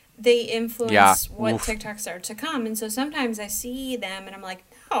 They influence what TikToks are to come. And so sometimes I see them and I'm like,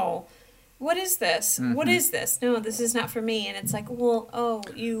 no, what is this? Mm-hmm. What is this? No, this is not for me. And it's like, well,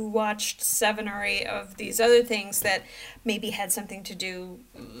 you watched 7 or 8 of these other things that maybe had something to do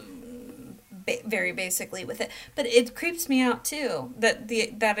very basically with it. But it creeps me out too,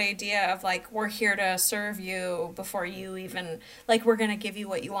 that idea of like, we're here to serve you before you even, like, we're going to give you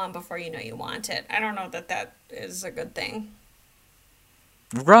what you want before you know you want it. I don't know that is a good thing.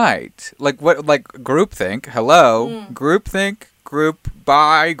 Right. Like what? Like groupthink. Hello. Groupthink. Group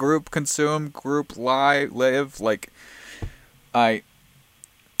buy. Group consume. Group live. Like, I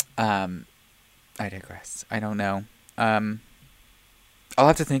digress. I don't know. I'll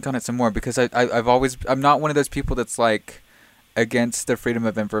have to think on it some more because I'm not one of those people that's like against the Freedom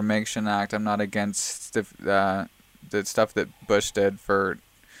of Information Act. I'm not against the stuff that Bush did for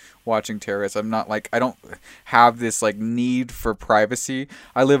watching terrorists. I'm not like, I don't have this like need for privacy.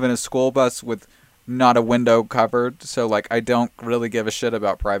 I live in a school bus with not a window covered, so like I don't really give a shit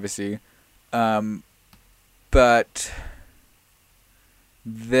about privacy. But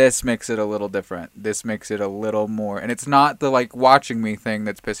this makes it a little different. This makes it a little more, and it's not the like watching me thing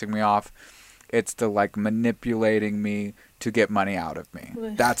that's pissing me off. It's the like manipulating me to get money out of me.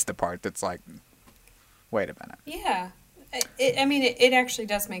 That's the part that's like, wait a minute. Yeah. It actually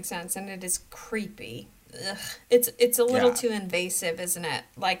does make sense, and it is creepy. Ugh. It's a little too invasive, isn't it?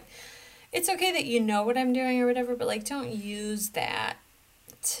 Like, it's okay that you know what I'm doing or whatever, but like, don't use that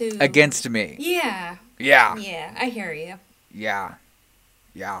to against me. Yeah. Yeah. Yeah, I hear you. Yeah.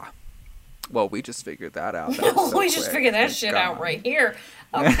 Yeah. Well, we just figured that out. We just figured that shit out right here.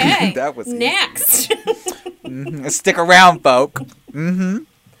 Okay. That was next. Stick around, folk.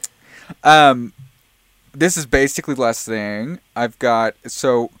 This is basically the last thing I've got.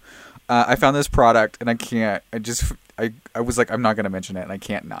 So, I found this product and I was like, I'm not going to mention it, and I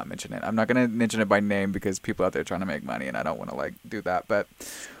can't not mention it. I'm not going to mention it by name because people out there are trying to make money and I don't want to like do that. But,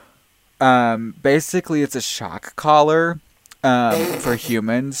 basically it's a shock collar, for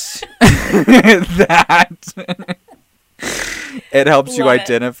humans that it helps you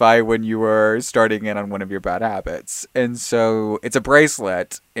identify when you are starting in on one of your bad habits. And so it's a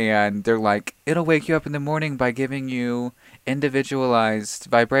bracelet, and they're like, it'll wake you up in the morning by giving you individualized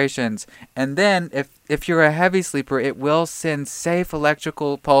vibrations. And then if you're a heavy sleeper, it will send safe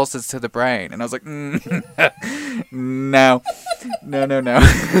electrical pulses to the brain. And I was like, no.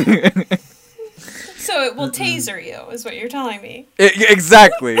 So it will taser you, is what you're telling me.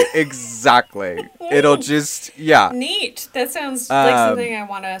 Exactly. It'll just, Neat. That sounds like something I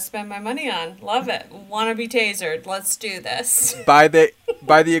want to spend my money on. Love it. Want to be tasered. Let's do this. Buy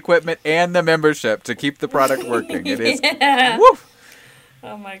the equipment and the membership to keep the product working. It is. Woo!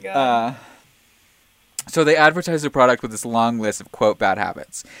 Oh my God. So they advertise the product with this long list of, quote, bad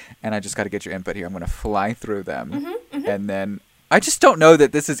habits. And I just got to get your input here. I'm going to fly through them. And then I just don't know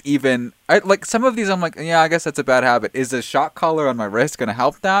that this is even... like some of these I'm like, yeah, I guess that's a bad habit. Is a shock collar on my wrist going to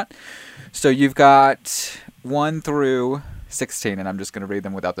help that? So you've got 1 through 16, and I'm just going to read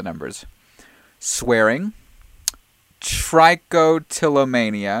them without the numbers. Swearing.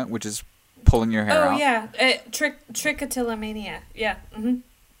 Trichotillomania, which is pulling your hair out. Oh, yeah. Trichotillomania. Yeah.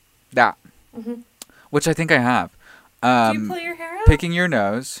 That. Which I think I have. Do you pull your hair out? Picking your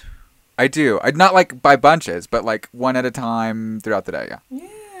nose. I do. Not like by bunches, but like one at a time throughout the day, yeah.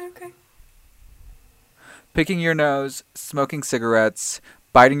 Yeah, okay. Picking your nose, smoking cigarettes,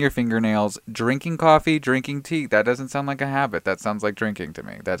 biting your fingernails, drinking coffee, drinking tea. That doesn't sound like a habit. That sounds like drinking to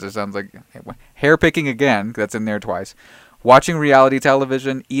me. That just sounds like hair picking again. That's in there twice. Watching reality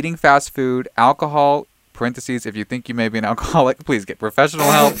television, eating fast food, alcohol, parentheses, if you think you may be an alcoholic, please get professional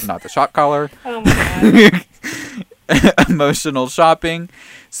help, not the shock collar. Oh my God. Emotional shopping,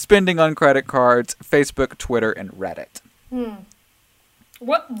 spending on credit cards, Facebook, Twitter, and Reddit.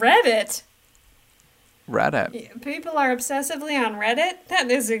 What? Reddit? Reddit. People are obsessively on Reddit?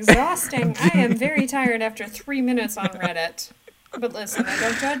 That is exhausting. I am very tired after 3 minutes on Reddit. But listen, I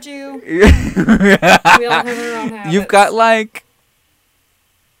don't judge you. We all have our own habits. You've got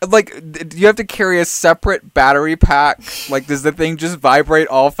do you have to carry a separate battery pack? Like, does the thing just vibrate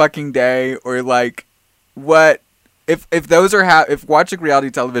all fucking day? Or like, what? If those are if watching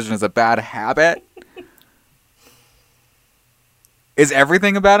reality television is a bad habit, is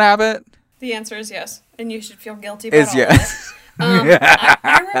everything a bad habit? The answer is yes, and you should feel guilty about all yes. of it.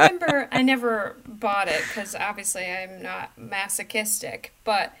 I remember I never bought it because obviously I'm not masochistic,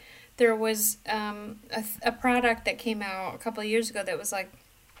 but there was a product that came out a couple of years ago that was like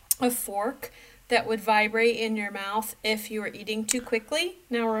a fork that would vibrate in your mouth if you were eating too quickly.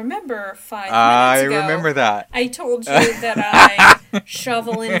 Now remember, 5 minutes ago, I remember that. I told you that I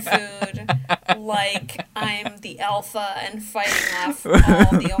shovel in food like I'm the alpha and fighting off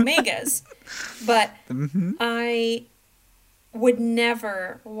all the omegas. But I would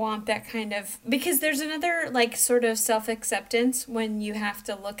never want that kind of, because there's another like sort of self-acceptance when you have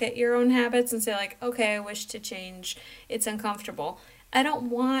to look at your own habits and say like, okay, I wish to change. It's uncomfortable. I don't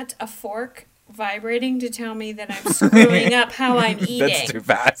want a fork vibrating to tell me that I'm screwing up how I'm eating. That's too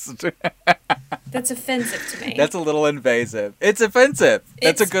fast. That's offensive to me. That's a little invasive. It's offensive.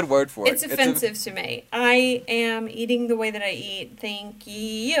 That's a good word for it. It's offensive to me. I am eating the way that I eat. Thank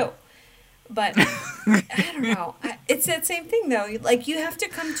you. But I don't know. It's that same thing though. Like, you have to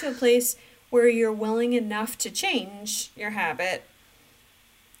come to a place where you're willing enough to change your habit.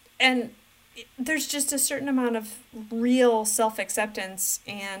 And there's just a certain amount of real self-acceptance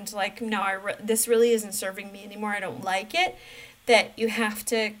and like, no, this really isn't serving me anymore. I don't like it, that you have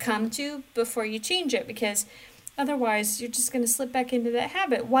to come to before you change it, because otherwise you're just going to slip back into that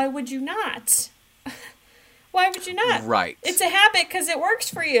habit. Why would you not? Why would you not? Right. It's a habit because it works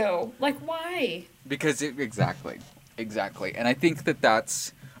for you. Like, why? Because exactly. And I think that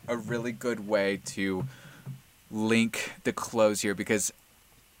that's a really good way to link the close here, because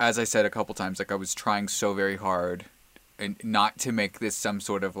as I said a couple times, like, I was trying so very hard and not to make this some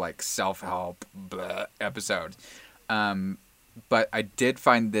sort of like self-help episode. But I did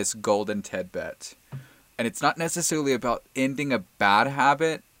find this golden tidbit. And it's not necessarily about ending a bad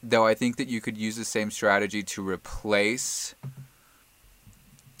habit, though I think that you could use the same strategy to replace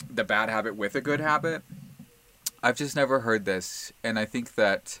the bad habit with a good habit. I've just never heard this. And I think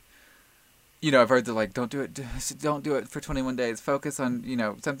that, I've heard that, like, don't do it for 21 days. Focus on,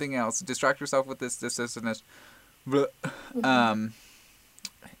 something else. Distract yourself with this, and this. Mm-hmm.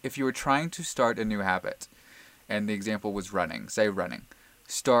 If you were trying to start a new habit, and the example was running,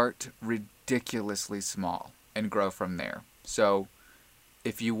 start ridiculously small and grow from there. So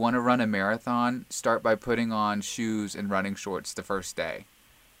if you want to run a marathon, start by putting on shoes and running shorts the first day.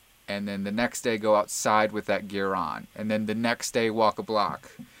 And then the next day, go outside with that gear on. And then the next day, walk a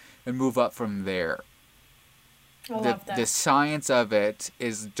block. And move up from there. I love that. The science of it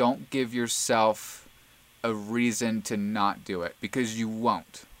is, don't give yourself a reason to not do it, because you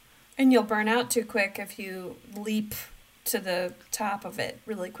won't. And you'll burn out too quick if you leap to the top of it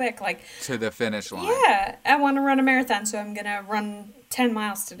really quick. Like, to the finish line. Yeah, I want to run a marathon, so I'm going to run 10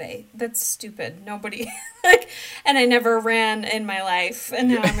 miles today. That's stupid. Nobody, and I never ran in my life, and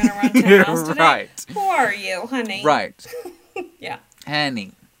now I'm going to run 10 miles today. Right. Who are you, honey? Right. Yeah.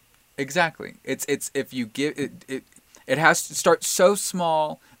 Honey. Exactly. It's if you give it has to start so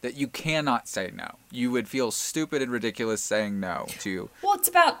small that you cannot say no. You would feel stupid and ridiculous saying no to. Well, it's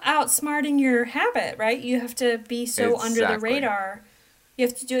about outsmarting your habit, right? You have to be so under the radar. You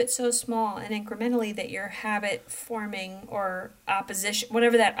have to do it so small and incrementally that your habit forming or opposition,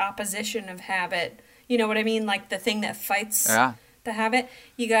 whatever that opposition of habit, you know what I mean? Like the thing that fights the habit,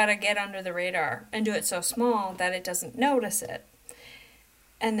 you got to get under the radar and do it so small that it doesn't notice it.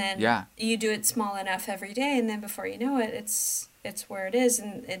 And then you do it small enough every day, and then before you know it, it's where it is,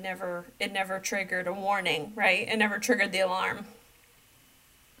 and it never triggered a warning, right? It never triggered the alarm.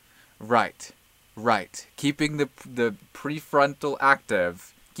 Right. Keeping the prefrontal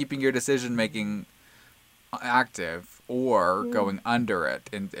active, keeping your decision making active, or going under it,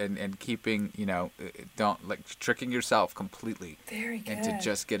 and keeping, don't like tricking yourself completely. Very good. Into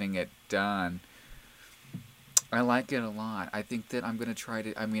just getting it done. I like it a lot. I think that I'm going to try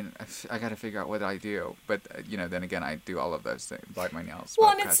to, I got to figure out what I do. But, then again, I do all of those things, bite my nails.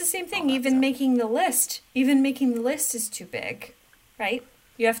 Well, and it's the same thing. Even making the list is too big, right?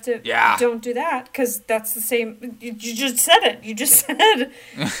 You have to, Yeah. don't do that, because that's the same, you just said it. You just said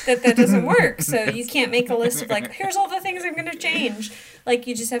that doesn't work. So you can't make a list of like, here's all the things I'm going to change. Like,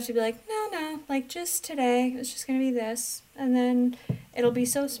 you just have to be like, no, like, just today, it's just going to be this. And then it'll be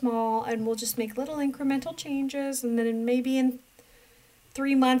so small, and we'll just make little incremental changes. And then maybe in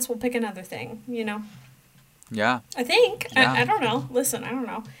 3 months, we'll pick another thing, you know? Yeah. I think. Yeah. I don't know. Listen, I don't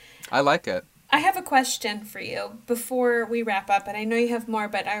know. I like it. I have a question for you before we wrap up, and I know you have more,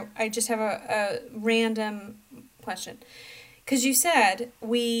 but I just have a random question. Because you said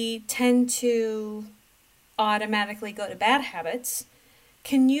we tend to automatically go to bad habits.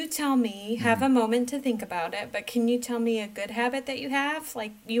 Can you tell me, have a moment to think about it, but can you tell me a good habit that you have?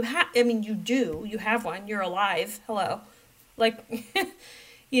 Like, you have, I mean, you do. You have one. You're alive. Hello. Like,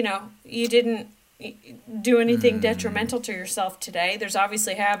 you know, you didn't do anything detrimental to yourself today. There's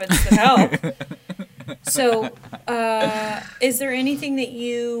obviously habits that help. So, is there anything that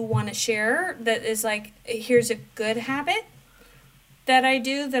you want to share that is like, here's a good habit that I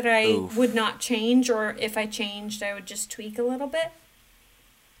do that I Oof. would not change, or if I changed, I would just tweak a little bit?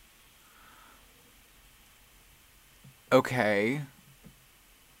 Okay.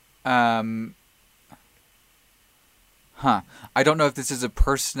 I don't know if this is a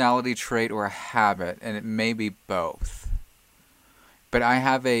personality trait or a habit, and it may be both. But I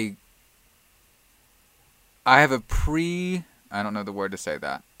have a I don't know the word to say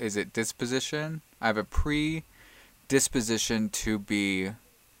that. Is it disposition? I have a predisposition to be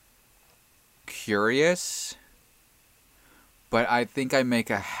curious, but I think I make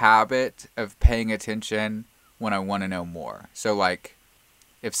a habit of paying attention when I want to know more. So, like,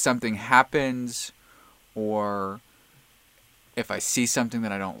 if something happens, or if I see something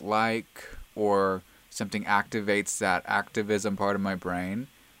that I don't like, or something activates that activism part of my brain,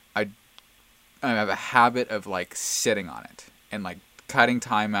 I have a habit of, like, sitting on it and, like, cutting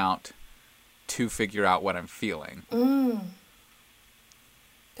time out to figure out what I'm feeling.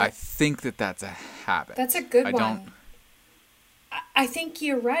 I think that's a habit. That's a good I one. don't. I think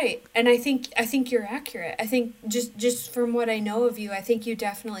you're right, and I think you're accurate. I think just from what I know of you, I think you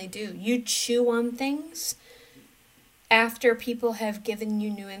definitely do. You chew on things after people have given you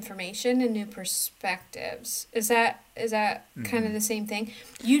new information and new perspectives. Is that kind of the same thing?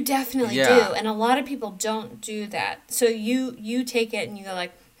 You definitely do, Yeah. and a lot of people don't do that. So you take it and you go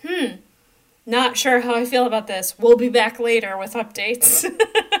like, not sure how I feel about this. We'll be back later with updates.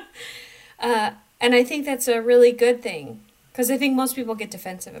 And I think that's a really good thing, because I think most people get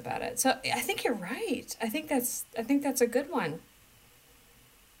defensive about it. So I think you're right. I think that's a good one.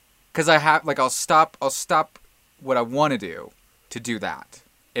 Because I have, like, I'll stop what I want to do that.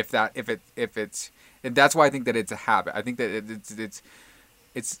 If it's, and that's why I think that it's a habit. I think that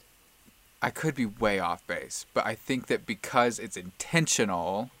it's I could be way off base, but I think that because it's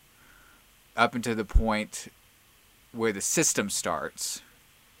intentional up until the point where the system starts,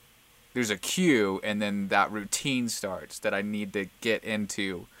 there's a cue, and then that routine starts that I need to get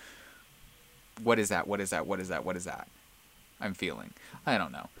into. What is that? I'm feeling. I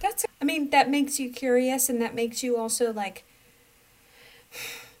don't know. That makes you curious, and that makes you also like,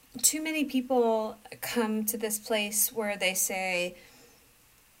 too many people come to this place where they say,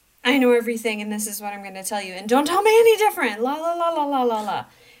 I know everything and this is what I'm going to tell you, and don't tell me any different, la la la la la la la.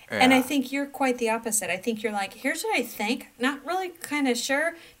 Yeah. And I think you're quite the opposite. I think you're like, here's what I think, not really kind of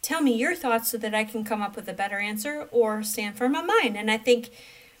sure, tell me your thoughts so that I can come up with a better answer or stand firm on mine. And I think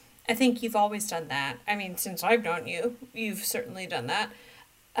you've always done that. I mean, since I've known you, you've certainly done that.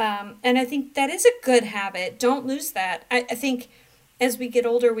 And I think that is a good habit. Don't lose that. I think as we get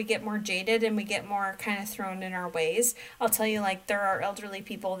older, we get more jaded and we get more kind of thrown in our ways. I'll tell you, like, there are elderly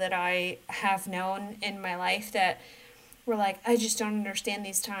people that I have known in my life that were like, I just don't understand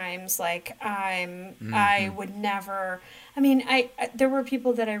these times. Like, I would never, I mean, there were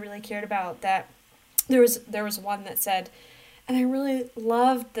people that I really cared about that there was one that said, and I really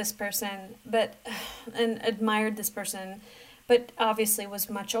loved this person, and admired this person, but obviously was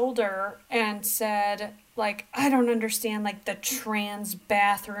much older, and said, like, I don't understand, like, the trans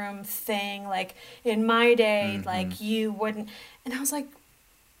bathroom thing. Like, in my day, like, you wouldn't. And I was like,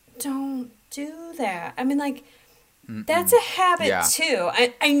 don't do that. I mean, like, that's a habit too.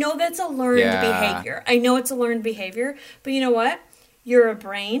 I know that's a learned behavior. I know it's a learned behavior, but you know what? You're a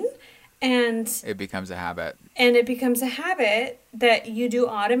brain, and It becomes a habit. and it becomes a habit that you do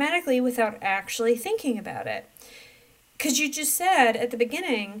automatically without actually thinking about it. Because you just said at the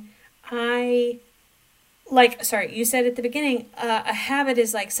beginning, I like, sorry, you said at the beginning, a habit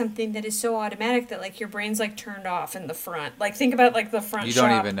is like something that is so automatic that like your brain's like turned off in the front. Like think about like the front You shop.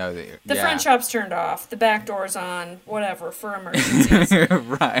 don't even know that The yeah. front shop's turned off, the back door's on, whatever, for emergencies.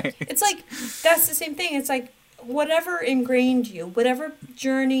 Right. It's like, that's the same thing. It's like, whatever ingrained you, whatever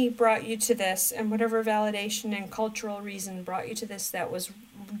journey brought you to this, and whatever validation and cultural reason brought you to this that was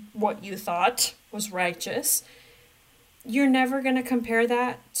what you thought was righteous, you're never going to compare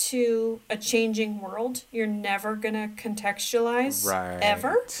that to a changing world. You're never going to contextualize Right.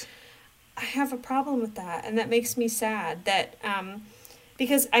 ever. I have a problem with that, and that makes me sad that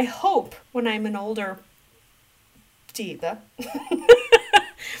because I hope when I'm an older diva,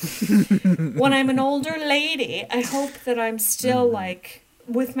 when I'm an older lady, I hope that I'm still like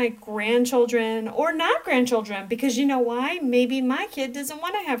with my grandchildren or not grandchildren, because you know why? Maybe my kid doesn't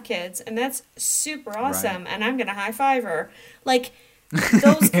want to have kids, and that's super awesome, and I'm gonna high five her, like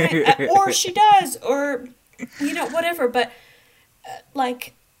those kind, or she does, or you know, whatever. But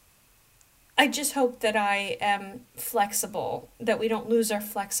like, I just hope that I am flexible, that we don't lose our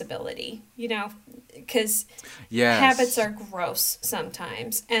flexibility, you know, because Yes. habits are gross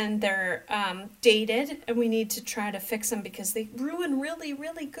sometimes, and they're dated, and we need to try to fix them because they ruin really,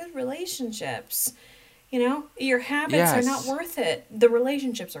 really good relationships. You know, your habits are not Yes. worth it. The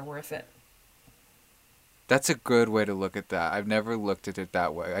relationships are worth it. That's a good way to look at that. I've never looked at it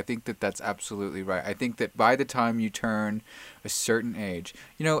that way. I think that that's absolutely right. I think that by the time you turn a certain age,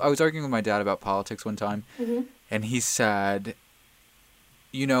 you know, I was arguing with my dad about politics one time, and he said,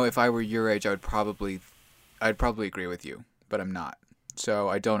 you know, if I were your age, I'd probably agree with you, but I'm not. So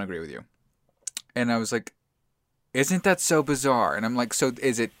I don't agree with you. And I was like, isn't that so bizarre? And I'm like, so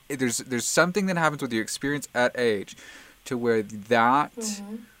is it, there's something that happens with your experience at age to where that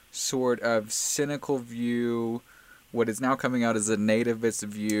sort of cynical view, what is now coming out as a nativist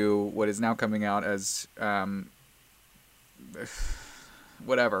view, what is now coming out as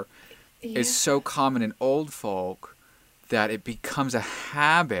whatever, is so common in old folk that it becomes a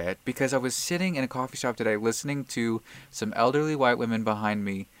habit. Because I was sitting in a coffee shop today listening to some elderly white women behind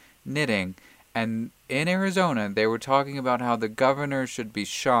me knitting, and in Arizona they were talking about how the governor should be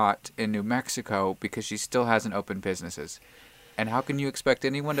shot in New Mexico because she still hasn't opened businesses. And how can you expect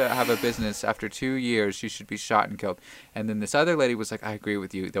anyone to have a business after 2 years? She should be shot and killed. And then this other lady was like, I agree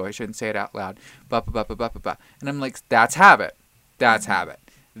with you, though I shouldn't say it out loud. Ba, ba, ba, ba, ba, ba, ba. And I'm like, that's habit. That's habit.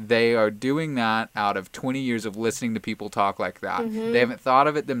 They are doing that out of 20 years of listening to people talk like that. They haven't thought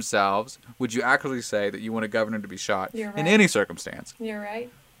of it themselves. Would you actually say that you want a governor to be shot You're in right. any circumstance? You're right.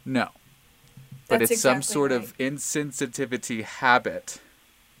 No. But That's it's some exactly sort right. of insensitivity habit.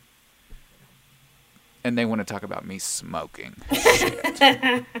 And they want to talk about me smoking.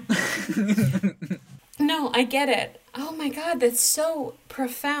 No, I get it. Oh my God, that's so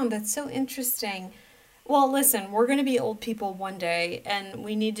profound. That's so interesting. Well, listen, we're going to be old people one day, and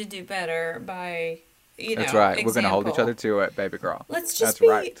we need to do better by, you know, That's right. We're going to hold each example. other to it, baby girl. Let's just That's be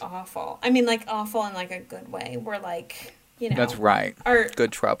right. awful. I mean, like awful in like a good way. We're like, you know. That's right. Our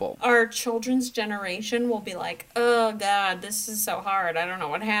Good trouble. our children's generation will be like, oh God, this is so hard. I don't know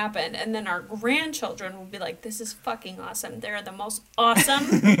what happened. And then our grandchildren will be like, this is fucking awesome. They're the most awesome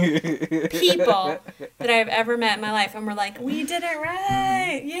people that I've ever met in my life. And we're like, we did it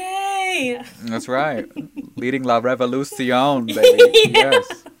right. Yay. That's right. Leading la revolution, baby.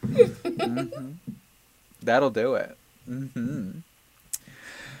 Yes. That'll do it.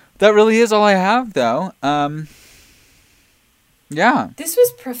 That really is all I have, though. Yeah. This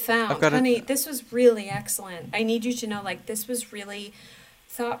was profound, I've got honey. This was really excellent. I need you to know, like, this was really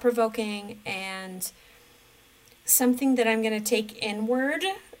thought-provoking and something that I'm going to take inward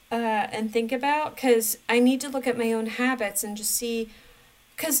and think about, because I need to look at my own habits and just see,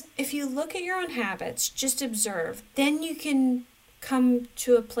 because if you look at your own habits, just observe, then you can come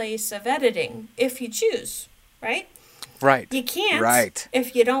to a place of editing if you choose, right? Right. You can't Right.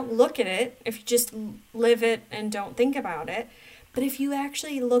 if you don't look at it, if you just live it and don't think about it. But if you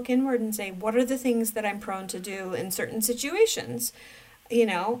actually look inward and say, what are the things that I'm prone to do in certain situations? You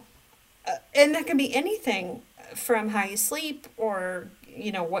know, and that can be anything from how you sleep or,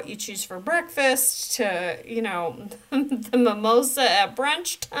 you know, what you choose for breakfast to, you know, the mimosa at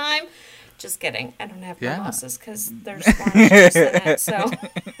brunch time. Just kidding. I don't have Yeah. mimosas because there's orange juice in it. So,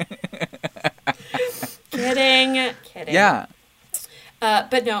 kidding. Yeah.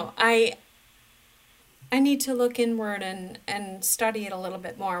 But no, I need to look inward and study it a little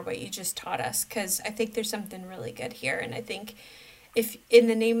bit more, what you just taught us, because I think there's something really good here. And I think if in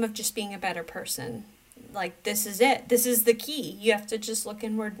the name of just being a better person, like this is it. This is the key. You have to just look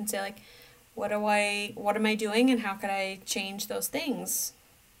inward and say, like, what am I doing and how could I change those things?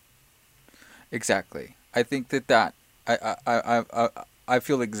 Exactly. I think that I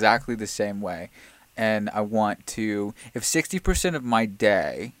feel exactly the same way, and I want to. If 60% of my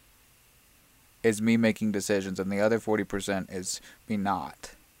day is me making decisions, and the other 40% is me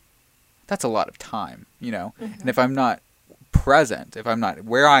not, that's a lot of time, you know. Mm-hmm. And if I'm not present, if I'm not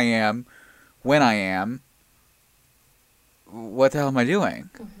where I am, when I am, what the hell am I doing?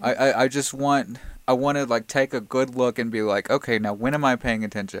 Mm-hmm. I just want to like take a good look and be like, okay, now when am I paying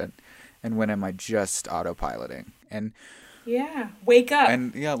attention, and when am I just autopiloting? And Yeah, wake up.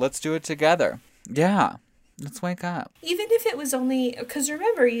 and yeah, let's do it together. Yeah, let's wake up. Even if it was only, because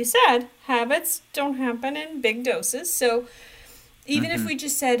remember, you said habits don't happen in big doses. So even if we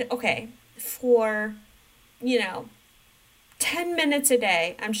just said, okay, for, 10 minutes a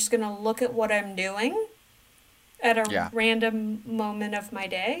day, I'm just going to look at what I'm doing at a random moment of my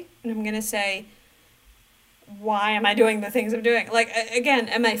day. And I'm going to say, why am I doing the things I'm doing? Like, again,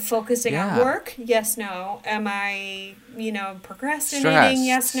 am I focusing on work? Yes, no. Am I, procrastinating? Stressed.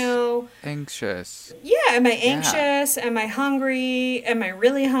 Yes, no. Anxious. Yeah, am I anxious? Am I hungry? Am I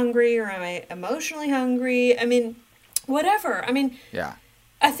really hungry? Or am I emotionally hungry? I mean, whatever. I mean, Yeah.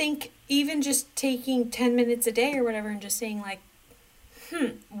 I think even just taking 10 minutes a day or whatever and just saying, like,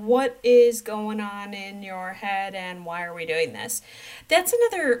 what is going on in your head and why are we doing this? That's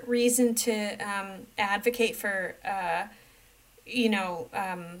another reason to advocate for,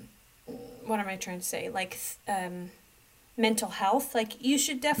 what am I trying to say? Like, mental health. Like, you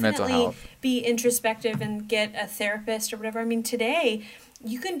should definitely be introspective and get a therapist or whatever. I mean, today,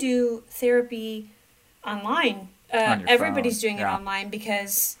 you can do therapy online. Everybody's doing it online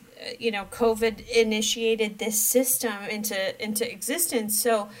because COVID initiated this system into existence.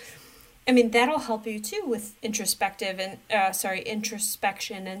 So, I mean, that'll help you too with introspection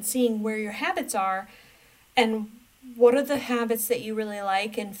and seeing where your habits are and what are the habits that you really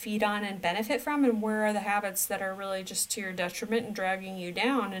like and feed on and benefit from, and where are the habits that are really just to your detriment and dragging you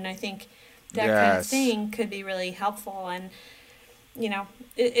down. And I think that kind of thing could be really helpful, and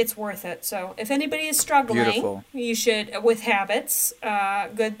it's worth it. So if anybody is struggling, you should, with habits,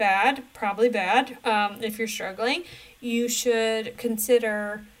 good, bad, probably bad, if you're struggling, you should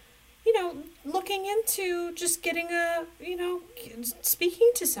consider, looking into just getting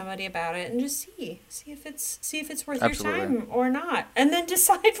speaking to somebody about it and just see if it's worth your time or not. And then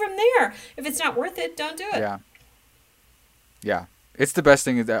decide from there. If it's not worth it, don't do it. Yeah. Yeah. It's the best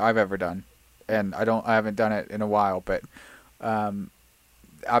thing that I've ever done. And I haven't done it in a while, but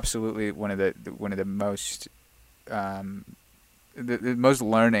absolutely one of the most the most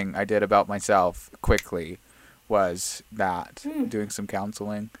learning I did about myself quickly was that doing some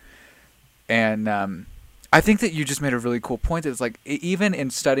counseling. And I think that you just made a really cool point. That it's like, even in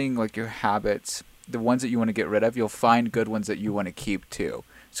studying like your habits, the ones that you want to get rid of, you'll find good ones that you want to keep too.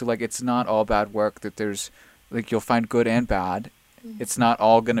 So like, it's not all bad work. That there's like, you'll find good and bad. It's not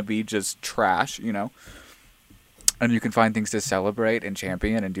all gonna be just trash, And you can find things to celebrate and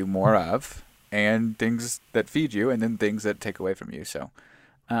champion and do more of, and things that feed you, and then things that take away from you. So,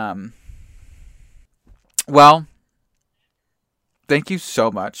 well, thank you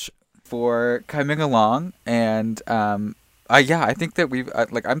so much for coming along. And I think that we've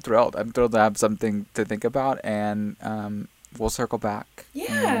I'm thrilled. I'm thrilled to have something to think about, and we'll circle back.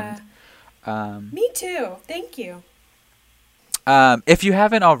 Yeah. And, me too. Thank you. If you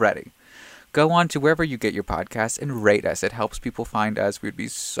haven't already, go on to wherever you get your podcasts and rate us. It helps people find us. We'd be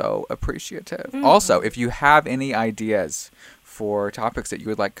so appreciative. Also, if you have any ideas for topics that you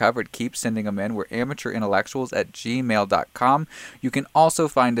would like covered, keep sending them in. We're amateurintellectuals@gmail.com. You can also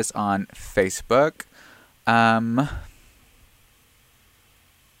find us on Facebook.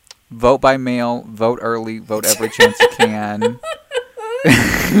 Vote by mail, vote early, vote every chance you can.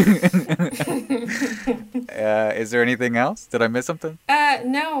 Is there anything else? Did I miss something?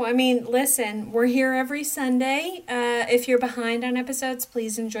 No, I mean, listen, we're here every Sunday. If you're behind on episodes,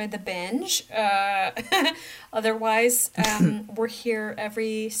 please enjoy the binge. Otherwise, we're here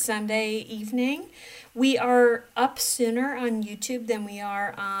every Sunday evening. We are up sooner on YouTube than we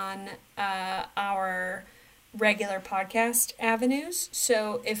are on our regular podcast avenues.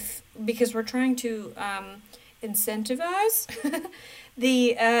 So because we're trying to incentivize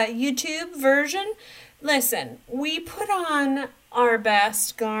the YouTube version. Listen, we put on our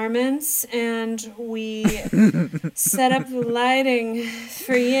best garments and we set up the lighting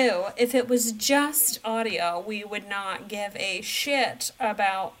for you. If it was just audio, we would not give a shit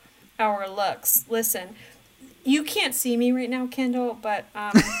about our looks. Listen, you can't see me right now, Kendall, but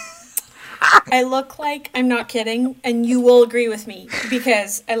I look like, I'm not kidding, and you will agree with me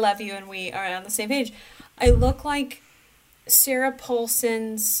because I love you and we are on the same page. I look like Sarah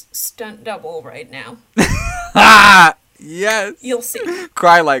Paulson's stunt double right now. Ah, yes. You'll see.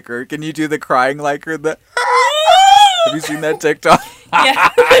 Cry like her. Can you do the crying like her? Have you seen that TikTok? Yeah.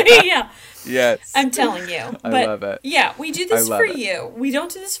 Yeah. Yes. I'm telling you. I But love it. yeah, we do this I love for it. you. We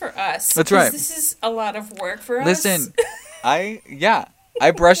don't do this for us. That's 'cause right. This is a lot of work for us. Listen, I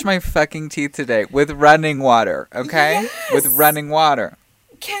brushed my fucking teeth today with running water, okay? Yes. With running water.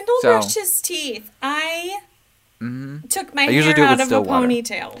 Kendall So- brushed his teeth. I took my I usually hair do it out with of a still water.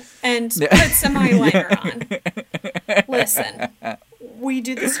 ponytail and put some eyeliner on. Listen, we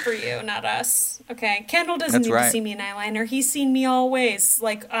do this for you, not us. Okay? Kendall doesn't That's need to right. see me in eyeliner. He's seen me always.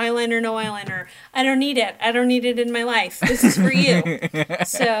 Like, eyeliner, no eyeliner. I don't need it. I don't need it in my life. This is for you.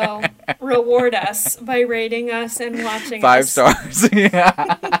 So, reward us by rating us and watching 5 us. stars.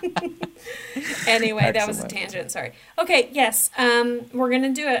 Yeah. Anyway, that was a Excellent. tangent. Sorry. Okay, yes. We're going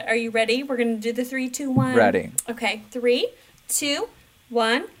to do it. Are you ready? We're going to do the 3, 2, 1. Ready. Okay, 3, 2,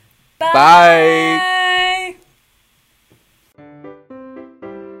 1. Bye. Bye.